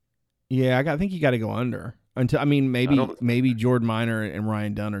under. Yeah, I think you got to go under until. I mean, don't- maybe Jordan Minor and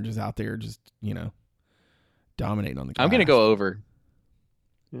Ryan Dunn are just out there, just dominating on the. I'm going to glass. go over.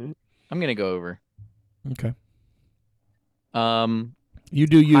 Mhm. I'm going to go over. Okay. You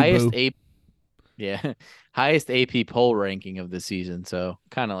do you, highest boo. highest AP poll ranking of the season. So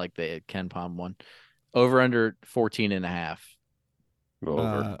kind of like the Ken Palm one. Over under 14.5.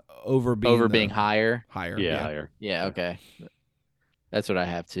 Over. Being higher. higher. Higher. Yeah, okay. That's what I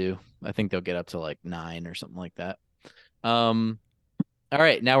have too. I think they'll get up to like 9 or something like that. All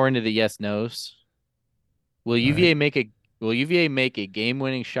right, now we're into the yes nos. Will UVA make a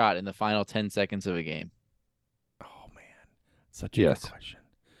game-winning shot in the final 10 seconds of a game? Oh man, such a Yes. good question.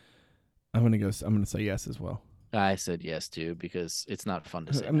 I'm gonna say yes as well. I said yes too because it's not fun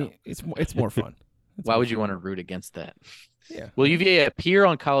to say. I mean, it's more fun. It's why more would you fun. want to root against that? Yeah. Will UVA appear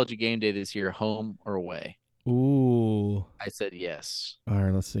on College Game Day this year, home or away? Ooh. I said yes. All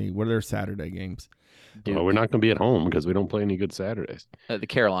right. Let's see. What are their Saturday games? Well, we're not going to be at home because we don't play any good Saturdays. The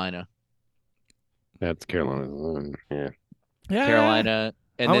Carolina, That's Carolina. Yeah. Carolina,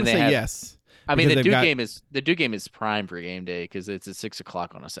 and I then want they to say have. yes. I mean, because the Duke game is prime for game day because it's at 6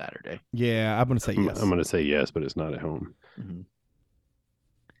 o'clock on a Saturday. Yeah, I'm gonna say yes. I'm going to say yes, but it's not at home.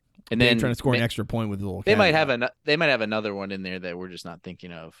 And They're then trying to score an extra point with a little. they might caveat. have another one in there that we're just not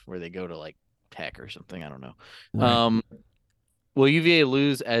thinking of where they go to like Tech or something. I don't know. Right. Will UVA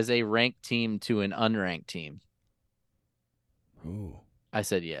lose as a ranked team to an unranked team? Ooh. I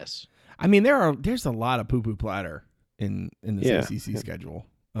said yes. I mean, there's a lot of poo-poo platter in this Yeah. ACC schedule.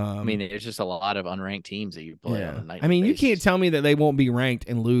 I mean, there's just a lot of unranked teams that you play on a nightly I mean, you basis. can't tell me that they won't be ranked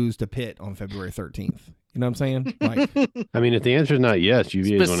and lose to Pitt on February 13th. You know what I'm saying? Like, I mean, if the answer is not yes,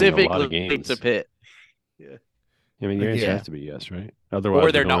 UVA is winning a lot of specifically games. to Pitt, I mean, your answer Yeah. has to be yes, right? Otherwise,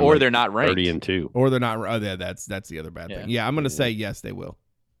 or they're not, or they're not ranked. 30-2. or they're not. Oh, yeah, that's the other bad Yeah. thing. Yeah, I'm gonna say yes, they will.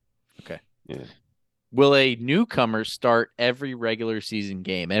 Yeah. Will a newcomer start every regular season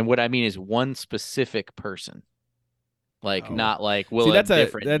game? And what I mean is one specific person. Like Oh. not like will See, a that's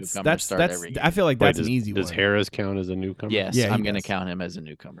different newcomer start every game. I feel like Wait, that's an easy does one. Harris count as a newcomer? Yes, Yeah, he I'm going to does. count him as a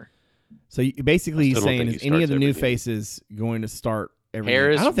newcomer. So basically, I he's still don't saying think is he any of starts the every new game. faces going to start every?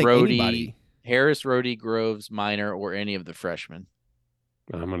 Harris, game? I don't think Brody, anybody. Harris, Rhodey, Groves, Minor, or any of the freshmen.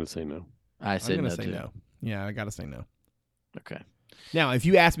 I'm going to say no. I I'm said gonna no say too. no. Yeah, I gotta say no. Okay, Now, if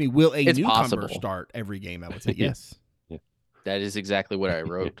you ask me, will a It's newcomer possible. start every game? I would say yes. that is exactly what I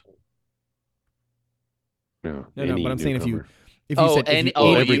wrote. No, No, but I'm saying if you If you said, any, if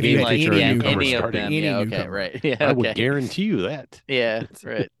you, every you game mean that like featured a yeah, newcomer any of starting. them? Any Yeah, okay, newcomer. right. Yeah, I would okay. guarantee you that. Yeah,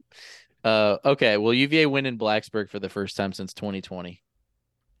 right. Okay. Will UVA win in Blacksburg for the first time since 2020?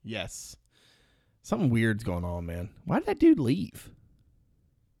 yes. Something weird's going on, man. Why did that dude leave?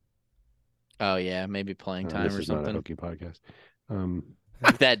 Oh yeah, maybe playing time This or is not a something. hokey podcast.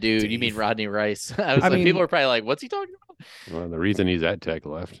 That dude, you Dave. mean Rodney Rice? I was like, mean- people are probably like, "What's he talking about?" Well, the reason he's at Tech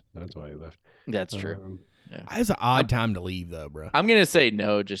left. That's why he left. That's true. It's an odd time to leave, though, bro. I'm gonna say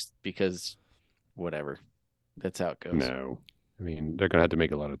no, just because, whatever. That's how it goes. No. I mean, they're going to have to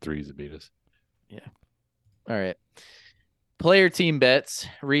make a lot of threes to beat us. All right. Player team bets.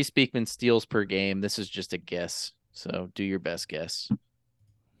 Reese Beekman steals per game. This is just a guess, so do your best guess.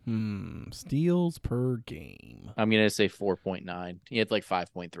 Steals per game. I'm gonna say 4.9. He had like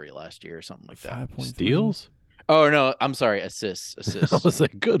 5.3 last year or something like that. 5.3. Steals? Oh no, I'm sorry. Assists. I was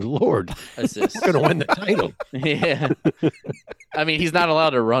like, good Lord. Assists. We're going to win the title. Yeah. I mean, he's not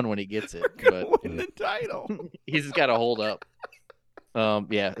allowed to run when he gets it, but Win the title. he's just got to hold up.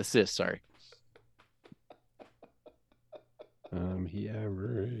 Yeah, assists. Sorry. He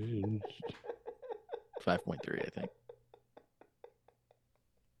averaged 5.3, I think.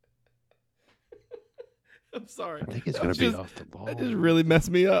 I'm sorry. I think it's That going to be just- off the ball. That just really messed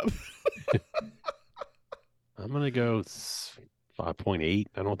me up. I'm going to go 5.8.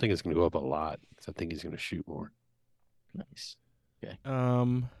 I don't think it's going to go up a lot because I think he's going to shoot more. Nice. All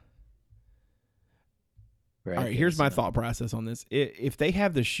right, here's my thought process on this. If they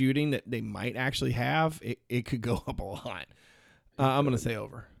have the shooting that they might actually have, it could go up a lot. I'm going to say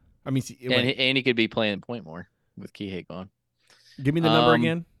over. I mean, And he could be playing point more with Kihei gone. give me the number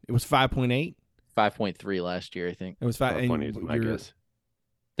again. It was 5.8. 5.3 last year, I think. It was 5. 5.8 is my guess.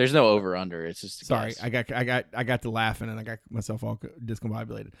 There's no over under. It's just a Sorry, guess. I got to laughing and I got myself all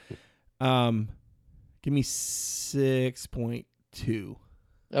discombobulated. Give me 6.2.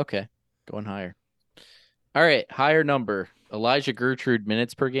 Okay, going higher. All right, higher number. Elijah Gertrude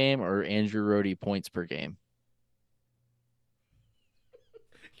minutes per game or Andrew Rohde points per game?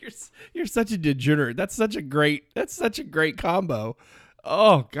 You're such a degenerate. That's such a great combo.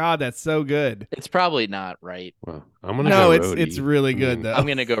 Oh God, that's so good. It's probably not right. Well, I'm going to No, go it's Rohde. really I good mean, though. I'm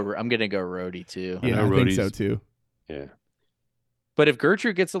gonna go Rohde too. I Yeah, know I think so Rohde's- too. Yeah. But if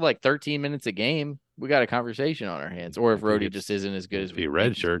Gertrude gets to like 13 minutes a game, we got a conversation on our hands. Or if I think Rohde it's- just isn't as good as If we he think red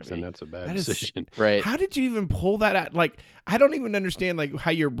he's shirts, gonna then be. that's a bad That is- decision. Right. How did you even pull that out? Like, I don't even understand like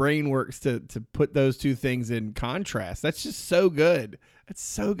how your brain works to put those two things in contrast. That's just so good. That's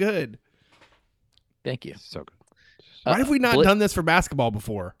so good. Thank you. So good. Why have we not Blit- done this for basketball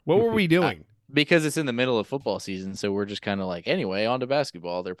before? What were we doing? Because it's in the middle of football season, so we're just kind of like, anyway, on to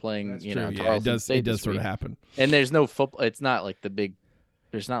basketball. They're playing, Yeah, it Tarleton does. State It does this sort of week. happen. And there's no football. It's not like the big.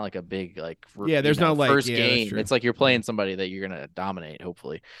 There's not like a big like. Yeah, there's no, like- first yeah, that's game. true. It's like you're playing somebody that you're gonna dominate.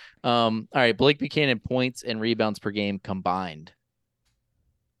 Hopefully. All right, Blake Buchanan points and rebounds per game combined.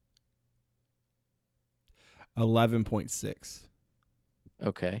 11.6.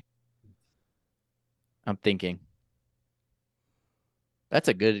 Okay. I'm thinking. That's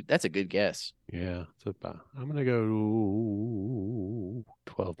a good guess. Yeah. I'm going to go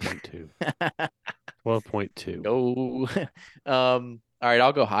 12.2. 12.2. Oh. All right,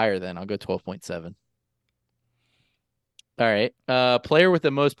 I'll go higher then. I'll go 12.7. All right. Player with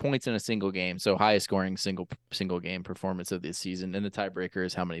the most points in a single game. So highest scoring single game performance of this season. And the tiebreaker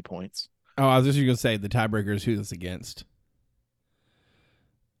is how many points? Oh, I was just going to say the tiebreaker is who that's against.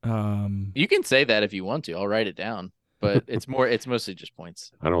 You can say that if you want to. I'll write it down. But it's mostly just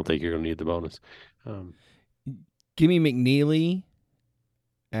points. I don't think you're going to need the bonus. Give me McNeely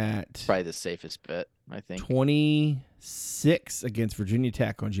at Probably the safest bet, I think. 26 against Virginia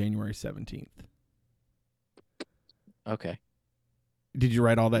Tech on January 17th. Okay. Did you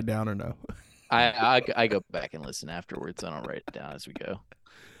write all that down or no? I go back and listen afterwards. I don't write it down as we go.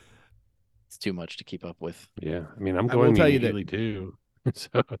 It's too much to keep up with. Yeah. I mean, I'm I will going tell you that- immediately too.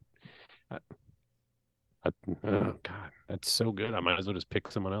 So, oh, God, that's so good. I might as well just pick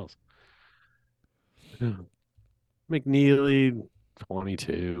someone else. McNeely,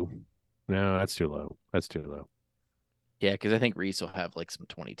 22. No, that's too low. That's too low. Yeah, because I think Reese will have like some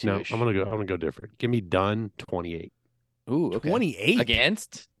 22. No, I'm gonna go different. Give me Dunn, 28. Ooh, okay. 28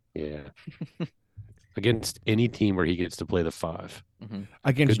 Against? Yeah. Against any team where he gets to play the 5.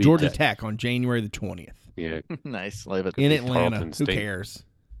 against Could be Georgia Tech. Tech on January the 20th Yeah. Nice. Love it. in be Atlanta. Tarleton Who State. cares?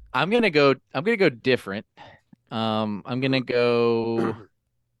 I'm gonna go different. I'm gonna go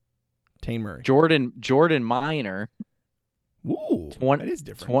Tane Murray. Jordan Minor, Ooh, Twen- that is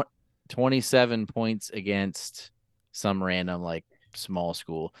different. 27 points against some random like small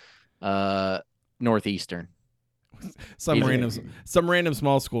school. Northeastern. some random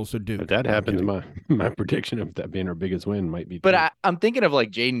small school should do. If that happens, my prediction of that being our biggest win might be. But I'm thinking of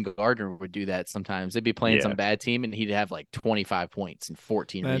like Jaden Gardner would do that sometimes. They'd be playing some bad team and he'd have like 25 points and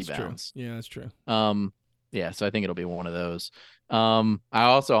 14 rebounds. True. Yeah, that's true. Yeah, so I think it'll be one of those. I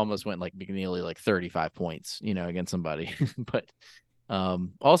also almost went like McNeely like 35 points, against somebody. But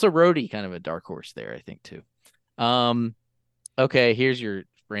also Rhodey, kind of a dark horse there, I think too. Okay, here's your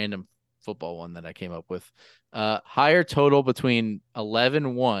random football one that I came up with. Higher total between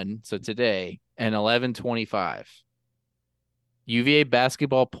 11-1, so today, and 11-25. UVA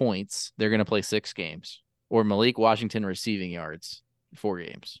basketball points, they're going to play 6 games. Or Malik Washington receiving yards, 4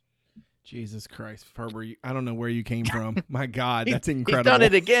 games. Jesus Christ, Herbert, I don't know where you came from. My God, that's incredible. He's done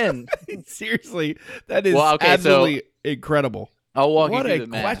it again. Seriously, that is absolutely incredible. I'll walk you through the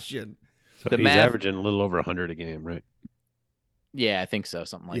math. Question. So he's averaging a little over 100 a game, right? Yeah, I think so,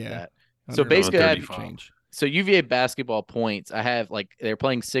 something like that. So basically, so UVA basketball points, I have like they're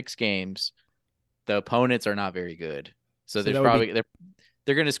playing 6 games. The opponents are not very good, so there's probably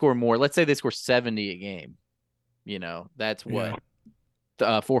they're going to score more. Let's say they score 70 a game. That's what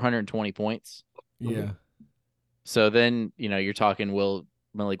 420 points. Yeah. So then you're talking will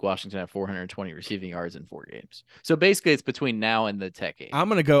Malik Washington have 420 receiving yards in 4 games. So basically, it's between now and the Tech game. I'm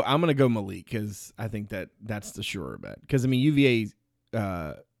gonna go Malik because I think that's the surer bet. Because I mean UVA.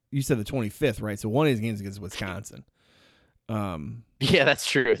 You said the 25th, right? So one of these games against Wisconsin. Yeah, that's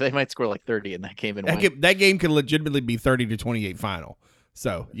true. They might score like 30 in that game and win. That game could legitimately be 30-28 final.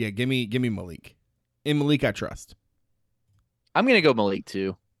 So yeah, give me Malik. In Malik, I trust. I'm gonna go Malik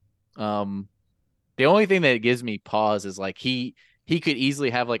too. The only thing that gives me pause is like he could easily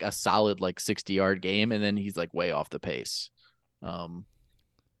have like a solid like 60-yard game, and then he's like way off the pace.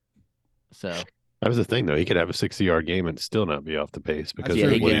 So. That was the thing, though. He could have a 60-yard game and still not be off the pace because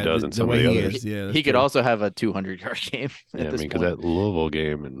of what he does in some of the others. He could also have a 200-yard game. Yeah, because that Louisville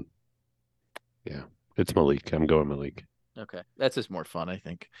game and it's Malik. I'm going Malik. Okay, that's just more fun, I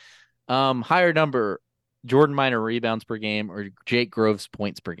think. Higher number: Jordan Minor rebounds per game or Jake Groves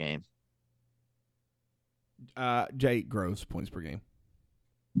points per game. Jake Groves points per game.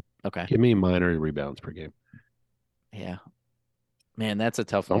 Okay, give me Minor rebounds per game. Yeah, man, that's a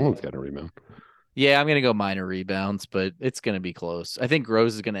tough one. Someone's got to rebound. Yeah, I'm going to go Minor rebounds, but it's going to be close. I think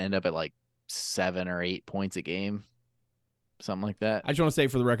Groves is going to end up at like 7 or 8 points a game, something like that. I just want to say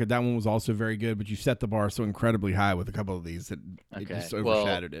for the record, that one was also very good, but you set the bar so incredibly high with a couple of these that it just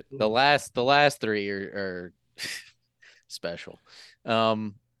overshadowed it. The last 3 are special.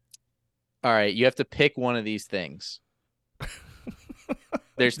 All right, you have to pick one of these things.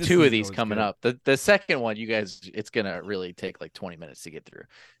 There's 2 of these coming up. The second one, you guys, it's going to really take like 20 minutes to get through.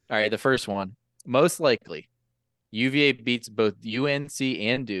 All right, the first one. Most likely, UVA beats both UNC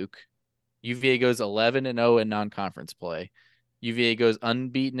and Duke. UVA goes 11-0 in non-conference play. UVA goes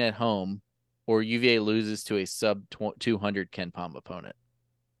unbeaten at home, or UVA loses to a sub 200 KenPom opponent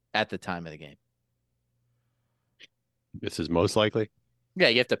at the time of the game. This is most likely? Yeah,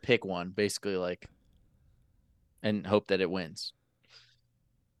 you have to pick one, basically, like, and hope that it wins.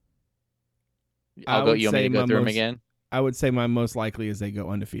 You want me to go through them again? I would say my most likely is they go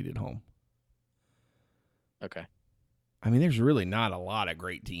undefeated home. Okay. I mean, there's really not a lot of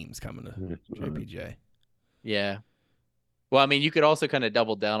great teams coming to JPJ. Yeah. Well, I mean, you could also kind of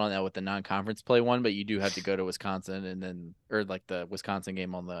double down on that with the non-conference play one, but you do have to go to Wisconsin and then, or like the Wisconsin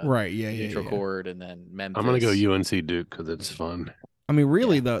game on the neutral court, and then Memphis. I'm gonna go UNC Duke because it's fun. I mean,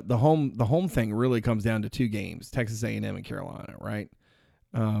 really, the home thing really comes down to 2 games: Texas A&M and Carolina, right?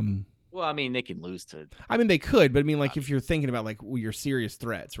 Well, I mean, they can lose to. I mean, they could, but I mean, like if you're thinking about like your serious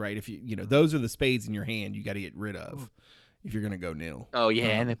threats, right? If you those are the spades in your hand, you got to get rid of if you're gonna go nil. Oh yeah,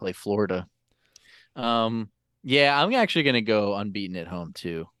 and they play Florida. Yeah, I'm actually gonna go unbeaten at home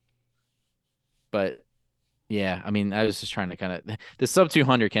too. But yeah, I mean, I was just trying to kind of the sub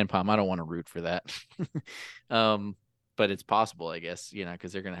 200 KenPom. I don't want to root for that. But it's possible, I guess,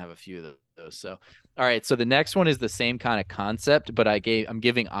 because they're gonna have a few of those. So, all right. So the next one is the same kind of concept, but I'm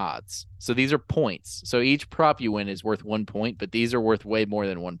giving odds. So these are points. So each prop you win is worth 1 point, but these are worth way more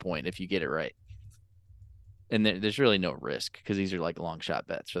than 1 point if you get it right. And there's really no risk because these are like long shot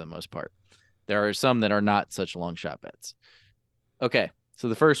bets for the most part. There are some that are not such long shot bets. Okay. So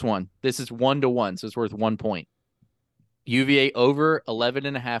the first one, this is 1-1. So it's worth 1 point. UVA over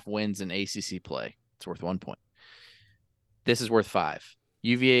 11.5 wins in ACC play. It's worth 1 point. This is worth 5.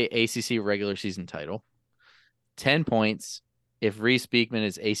 UVA ACC regular season title. 10 points if Reese Beekman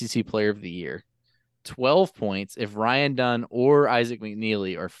is ACC player of the year. 12 points if Ryan Dunn or Isaac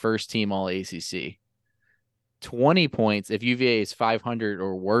McNeely are first team all ACC. 20 points if UVA is 500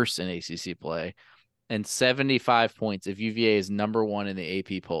 or worse in ACC play. and 75 points if UVA is number 1 in the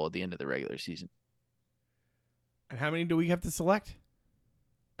AP poll at the end of the regular season. And how many do we have to select?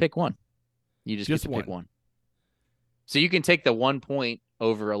 Pick one. You just get to pick one. So you can take the 1 point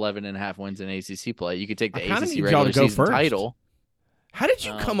over 11.5 wins in ACC play. You could take the ACC regular season title. How did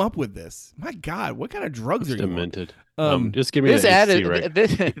you come up with this? My God, what kind of drugs are you demented? Just give me this ACC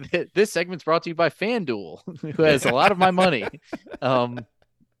right. This segment's brought to you by FanDuel, who has a lot of my money. What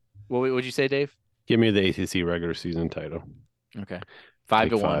would you say, Dave? Give me the ACC regular season title. Okay,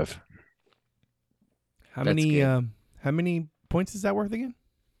 5-1. How many points is that worth again?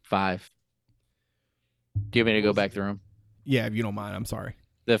 5. Do you want me to go back through them? Yeah, if you don't mind. I'm sorry.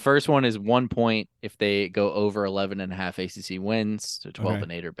 The first one is 1 point if they go over 11.5 ACC wins, so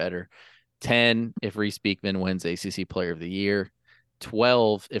 12-8 or better. 10 if Reese Beekman wins ACC Player of the Year.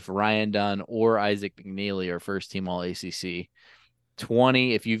 12 if Ryan Dunn or Isaac McNeely are first team All ACC.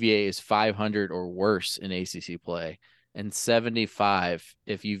 20 if UVA is 500 or worse in ACC play. And 75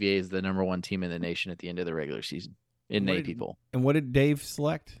 if UVA is the number 1 team in the nation at the end of the regular season in AP poll. And what did Dave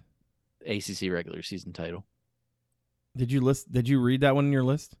select? ACC regular season title. Did you read that one in your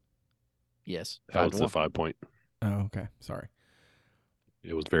list? Yes. That was the 5 point. Oh, okay. Sorry.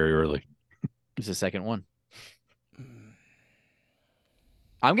 It was very early. It's the second one.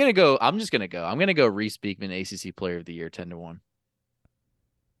 I'm just gonna go. I'm gonna go Reese Beekman, ACC Player of the Year, 10-1.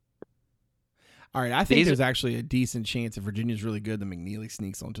 All right, I think there's actually a decent chance if Virginia's really good, that McNeely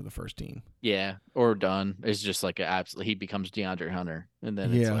sneaks onto the first team. Yeah, or Dunn. It's just like he becomes DeAndre Hunter, and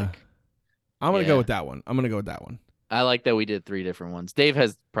then it's like. I'm gonna go with that one. I like that we did 3 different ones. Dave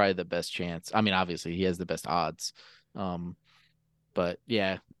has probably the best chance. I mean, obviously he has the best odds. But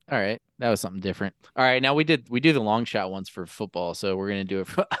yeah. All right. That was something different. All right. Now we do the long shot ones for football. So we're going to do it.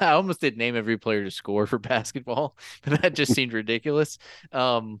 I almost did name every player to score for basketball, but that just seemed ridiculous.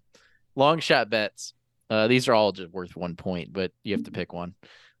 Long shot bets. These are all just worth 1 point, but you have to pick one.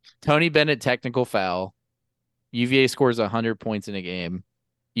 Tony Bennett technical foul. UVA scores 100 points in a game.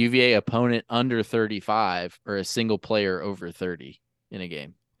 UVA opponent under 35 or a single player over 30 in a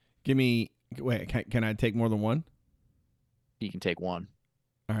game. Can I take more than one? You can take one.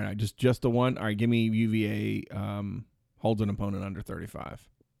 All right, just the one. All right, give me UVA holds an opponent under 35.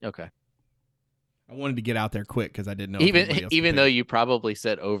 Okay. I wanted to get out there quick because I didn't know. Even though you probably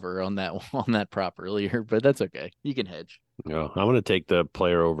said over on that prop earlier, but that's okay. You can hedge. No, I'm going to take the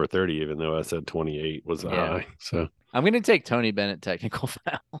player over 30, even though I said 28 was high. So I'm going to take Tony Bennett technical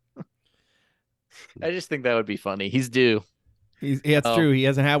foul. I just think that would be funny. He's due. That's true. He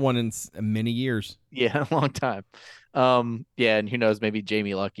hasn't had one in many years. Yeah, a long time. Yeah, and who knows? Maybe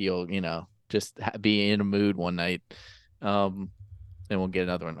Jamie Lucky will, just be in a mood one night. And we'll get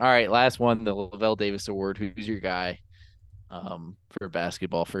another one. All right, last one, the Lavelle Davis Award. Who's your guy for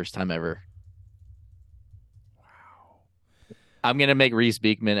basketball, first time ever? Wow. I'm going to make Reese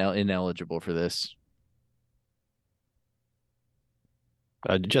Beekman ineligible for this.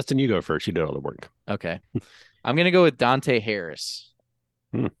 Justin, you go first. You did all the work. Okay. I'm going to go with Dante Harris.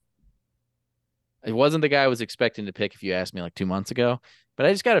 It wasn't the guy I was expecting to pick if you asked me like 2 months ago, but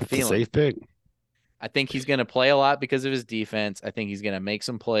I just got a feeling. Safe pick. I think he's going to play a lot because of his defense. I think he's going to make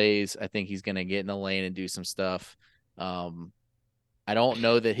some plays. I think he's going to get in the lane and do some stuff. I don't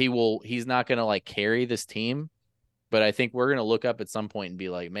know that he's not going to like carry this team, but I think we're going to look up at some point and be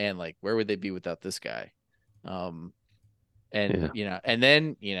like, man, like where would they be without this guy? And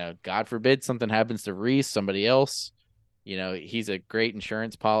then, God forbid something happens to Reese, somebody else, he's a great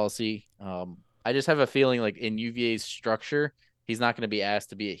insurance policy. I just have a feeling like in UVA's structure, he's not going to be asked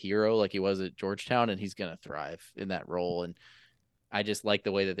to be a hero like he was at Georgetown, and he's going to thrive in that role. And I just like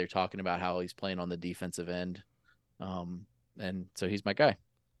the way that they're talking about how he's playing on the defensive end. And so he's my guy.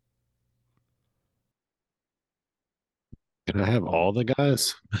 Can I have all the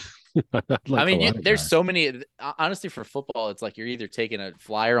guys? There's so many. Honestly, for football, it's like you're either taking a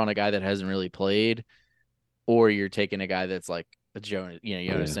flyer on a guy that hasn't really played, or you're taking a guy that's like a Jonas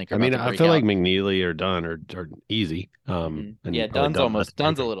Sinker. I feel like McNeely or Dunn are easy. Dunn's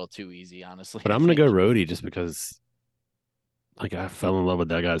a little too easy, honestly. But I'm gonna go Rhodey just because, like, I fell in love with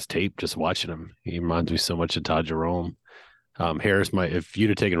that guy's tape just watching him. He reminds me so much of Todd Jerome. Harris if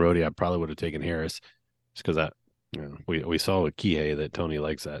you'd have taken Rhodey, I probably would have taken Harris, just because we saw with Kihei that Tony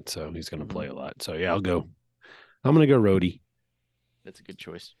likes that, so he's gonna play a lot. So yeah, I'm gonna go Rhodey. That's a good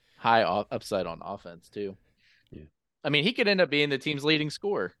choice. High upside on offense too. Yeah. I mean, he could end up being the team's leading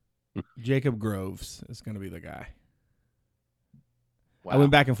scorer. Jacob Groves is going to be the guy. Wow. I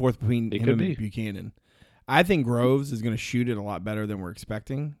went back and forth between him and Buchanan. I think Groves is going to shoot it a lot better than we're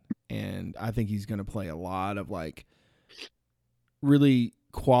expecting, and I think he's going to play a lot of like really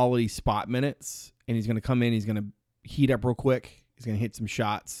quality spot minutes and he's going to come in. He's going to heat up real quick. He's going to hit some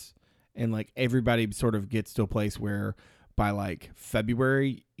shots, and like everybody sort of gets to a place where by like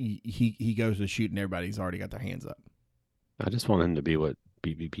February he goes to shoot and everybody's already got their hands up. I just want him to be what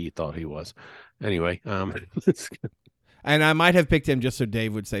BVP thought he was. Anyway, and I might have picked him just so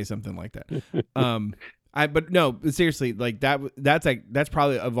Dave would say something like that. But no, seriously, like that's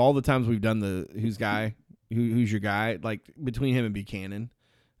probably of all the times we've done the who's your guy, like between him and Buchanan,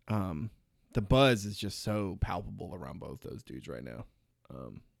 the buzz is just so palpable around both those dudes right now.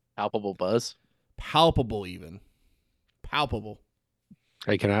 Palpable buzz. Palpable, even palpable.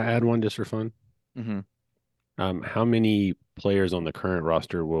 Hey, can I add one just for fun? Mm-hmm. How many players on the current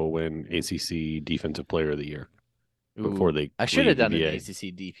roster will win ACC Defensive Player of the Year before they? I should have done the an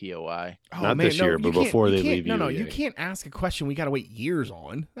ACC DPOI. Not this year, but before they leave. No, you can't ask a question we got to wait years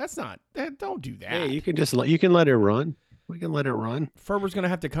on. That's not. Don't do that. Hey, you can let it run. We can let it run. Ferber's gonna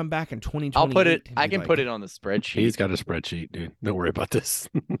have to come back in 2020. I'll put it. I can put it on the spreadsheet. He's got a spreadsheet, dude. Don't worry about this.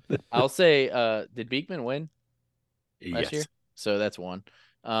 I'll say. Did Beekman win last Yes. year? So that's one.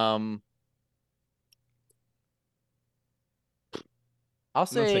 I'll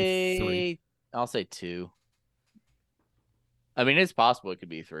say 3. I'll say 2. I mean, it's possible it could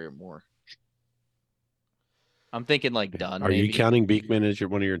be 3 or more. I'm thinking like Dunn. Are you counting Beekman as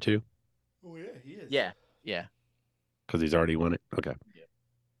one of your 2? Oh yeah, he is. Yeah. Because he's already won it. Okay.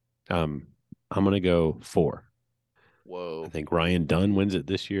 Yeah. I'm gonna go 4. Whoa. I think Ryan Dunn wins it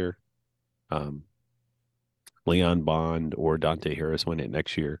this year. Leon Bond or Dante Harris win it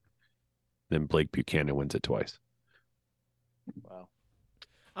next year. Then Blake Buchanan wins it twice. Wow.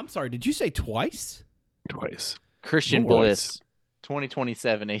 I'm sorry. Did you say twice? Twice. Christian Twice. Bliss,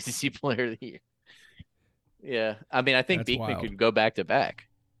 2027 ACC Player of the Year. Yeah, I mean, I think That's Beekman wild. could go back to back.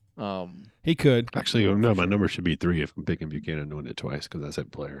 He could. Actually, no, my number should be 3 if I'm picking Buchanan doing it twice because I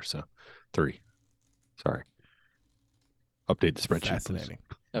said player. So 3. Sorry. Update the spreadsheet. Fascinating.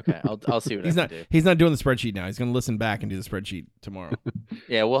 Okay, I'll see what He's I not. can do. He's not doing the spreadsheet now. He's going to listen back and do the spreadsheet tomorrow.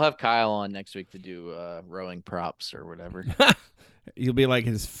 Yeah, we'll have Kyle on next week to do rowing props or whatever. He'll be like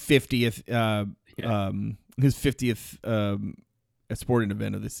his 50th. His 50th sporting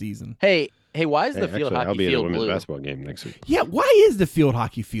event of the season. Hey, why is the field Actually, I'll hockey be at a field women's blue? basketball game next week. Yeah, why is the field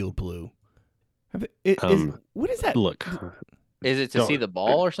hockey field blue? What is that? Look, Is it to No, see the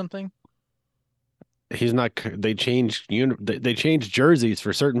ball or something? he's not. They changed. They changed jerseys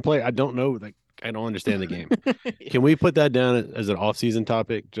for certain play. I don't know. Like I don't understand the game. Can we put that down as an off-season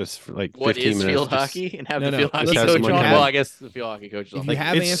topic, just for like What 15 is minutes? field Just- hockey and have No, the no, field hockey let's have coach on? someone Well, have- I guess the field hockey coach is If on. you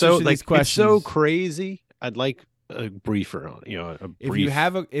have It's answers so to like these questions, it's so crazy. I'd like a briefer on. A brief.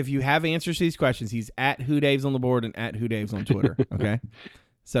 if you have answers to these questions, he's at Who Dave's on the board and at Who Dave's on Twitter. Okay,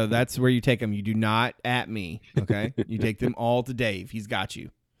 so that's where you take them. You do not at me. Okay, you take them all to Dave. He's got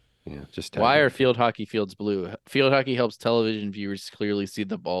you. Yeah, just Why tag are me. field hockey fields blue? Field hockey helps television viewers clearly see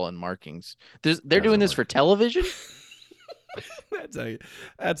the ball and markings. They're doing Doesn't this work. for television?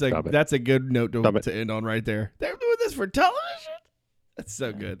 That's a good note Stop it. to end on right there. They're doing this for television. That's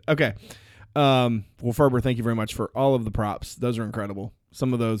so good. Okay. Well, Ferber, thank you very much for all of the props. Those are incredible.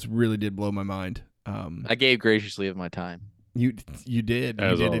 Some of those really did blow my mind. I gave graciously of my time. You did. As you did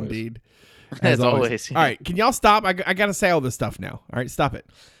always. indeed. As always. All right. Can y'all stop? I got to say all this stuff now. All right. Stop it.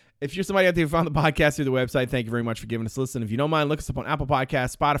 If you're somebody out there who found the podcast through the website, thank you very much for giving us a listen. If you don't mind, look us up on Apple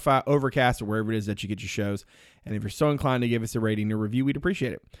Podcasts, Spotify, Overcast, or wherever it is that you get your shows. And if you're so inclined to give us a rating or review, we'd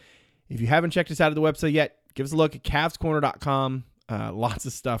appreciate it. If you haven't checked us out at the website yet, give us a look at CavsCorner.com. Lots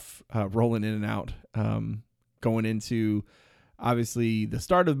of stuff rolling in and out, going into obviously the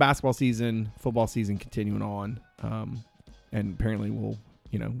start of the basketball season, football season continuing on, and apparently we'll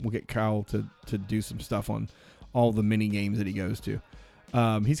get Kyle to do some stuff on all the mini games that he goes to.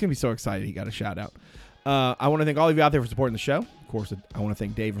 He's gonna be so excited he got a shout out. I want to thank all of you out there for supporting the show. Of course, I want to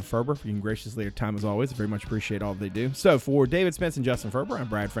thank Dave and Ferber for being graciously your time as always. I very much appreciate all they do. So for David Spence and Justin Ferber, I'm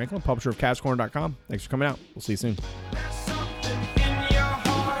Brad Franklin, publisher of CavsCorner.com. Thanks for coming out. We'll see you soon.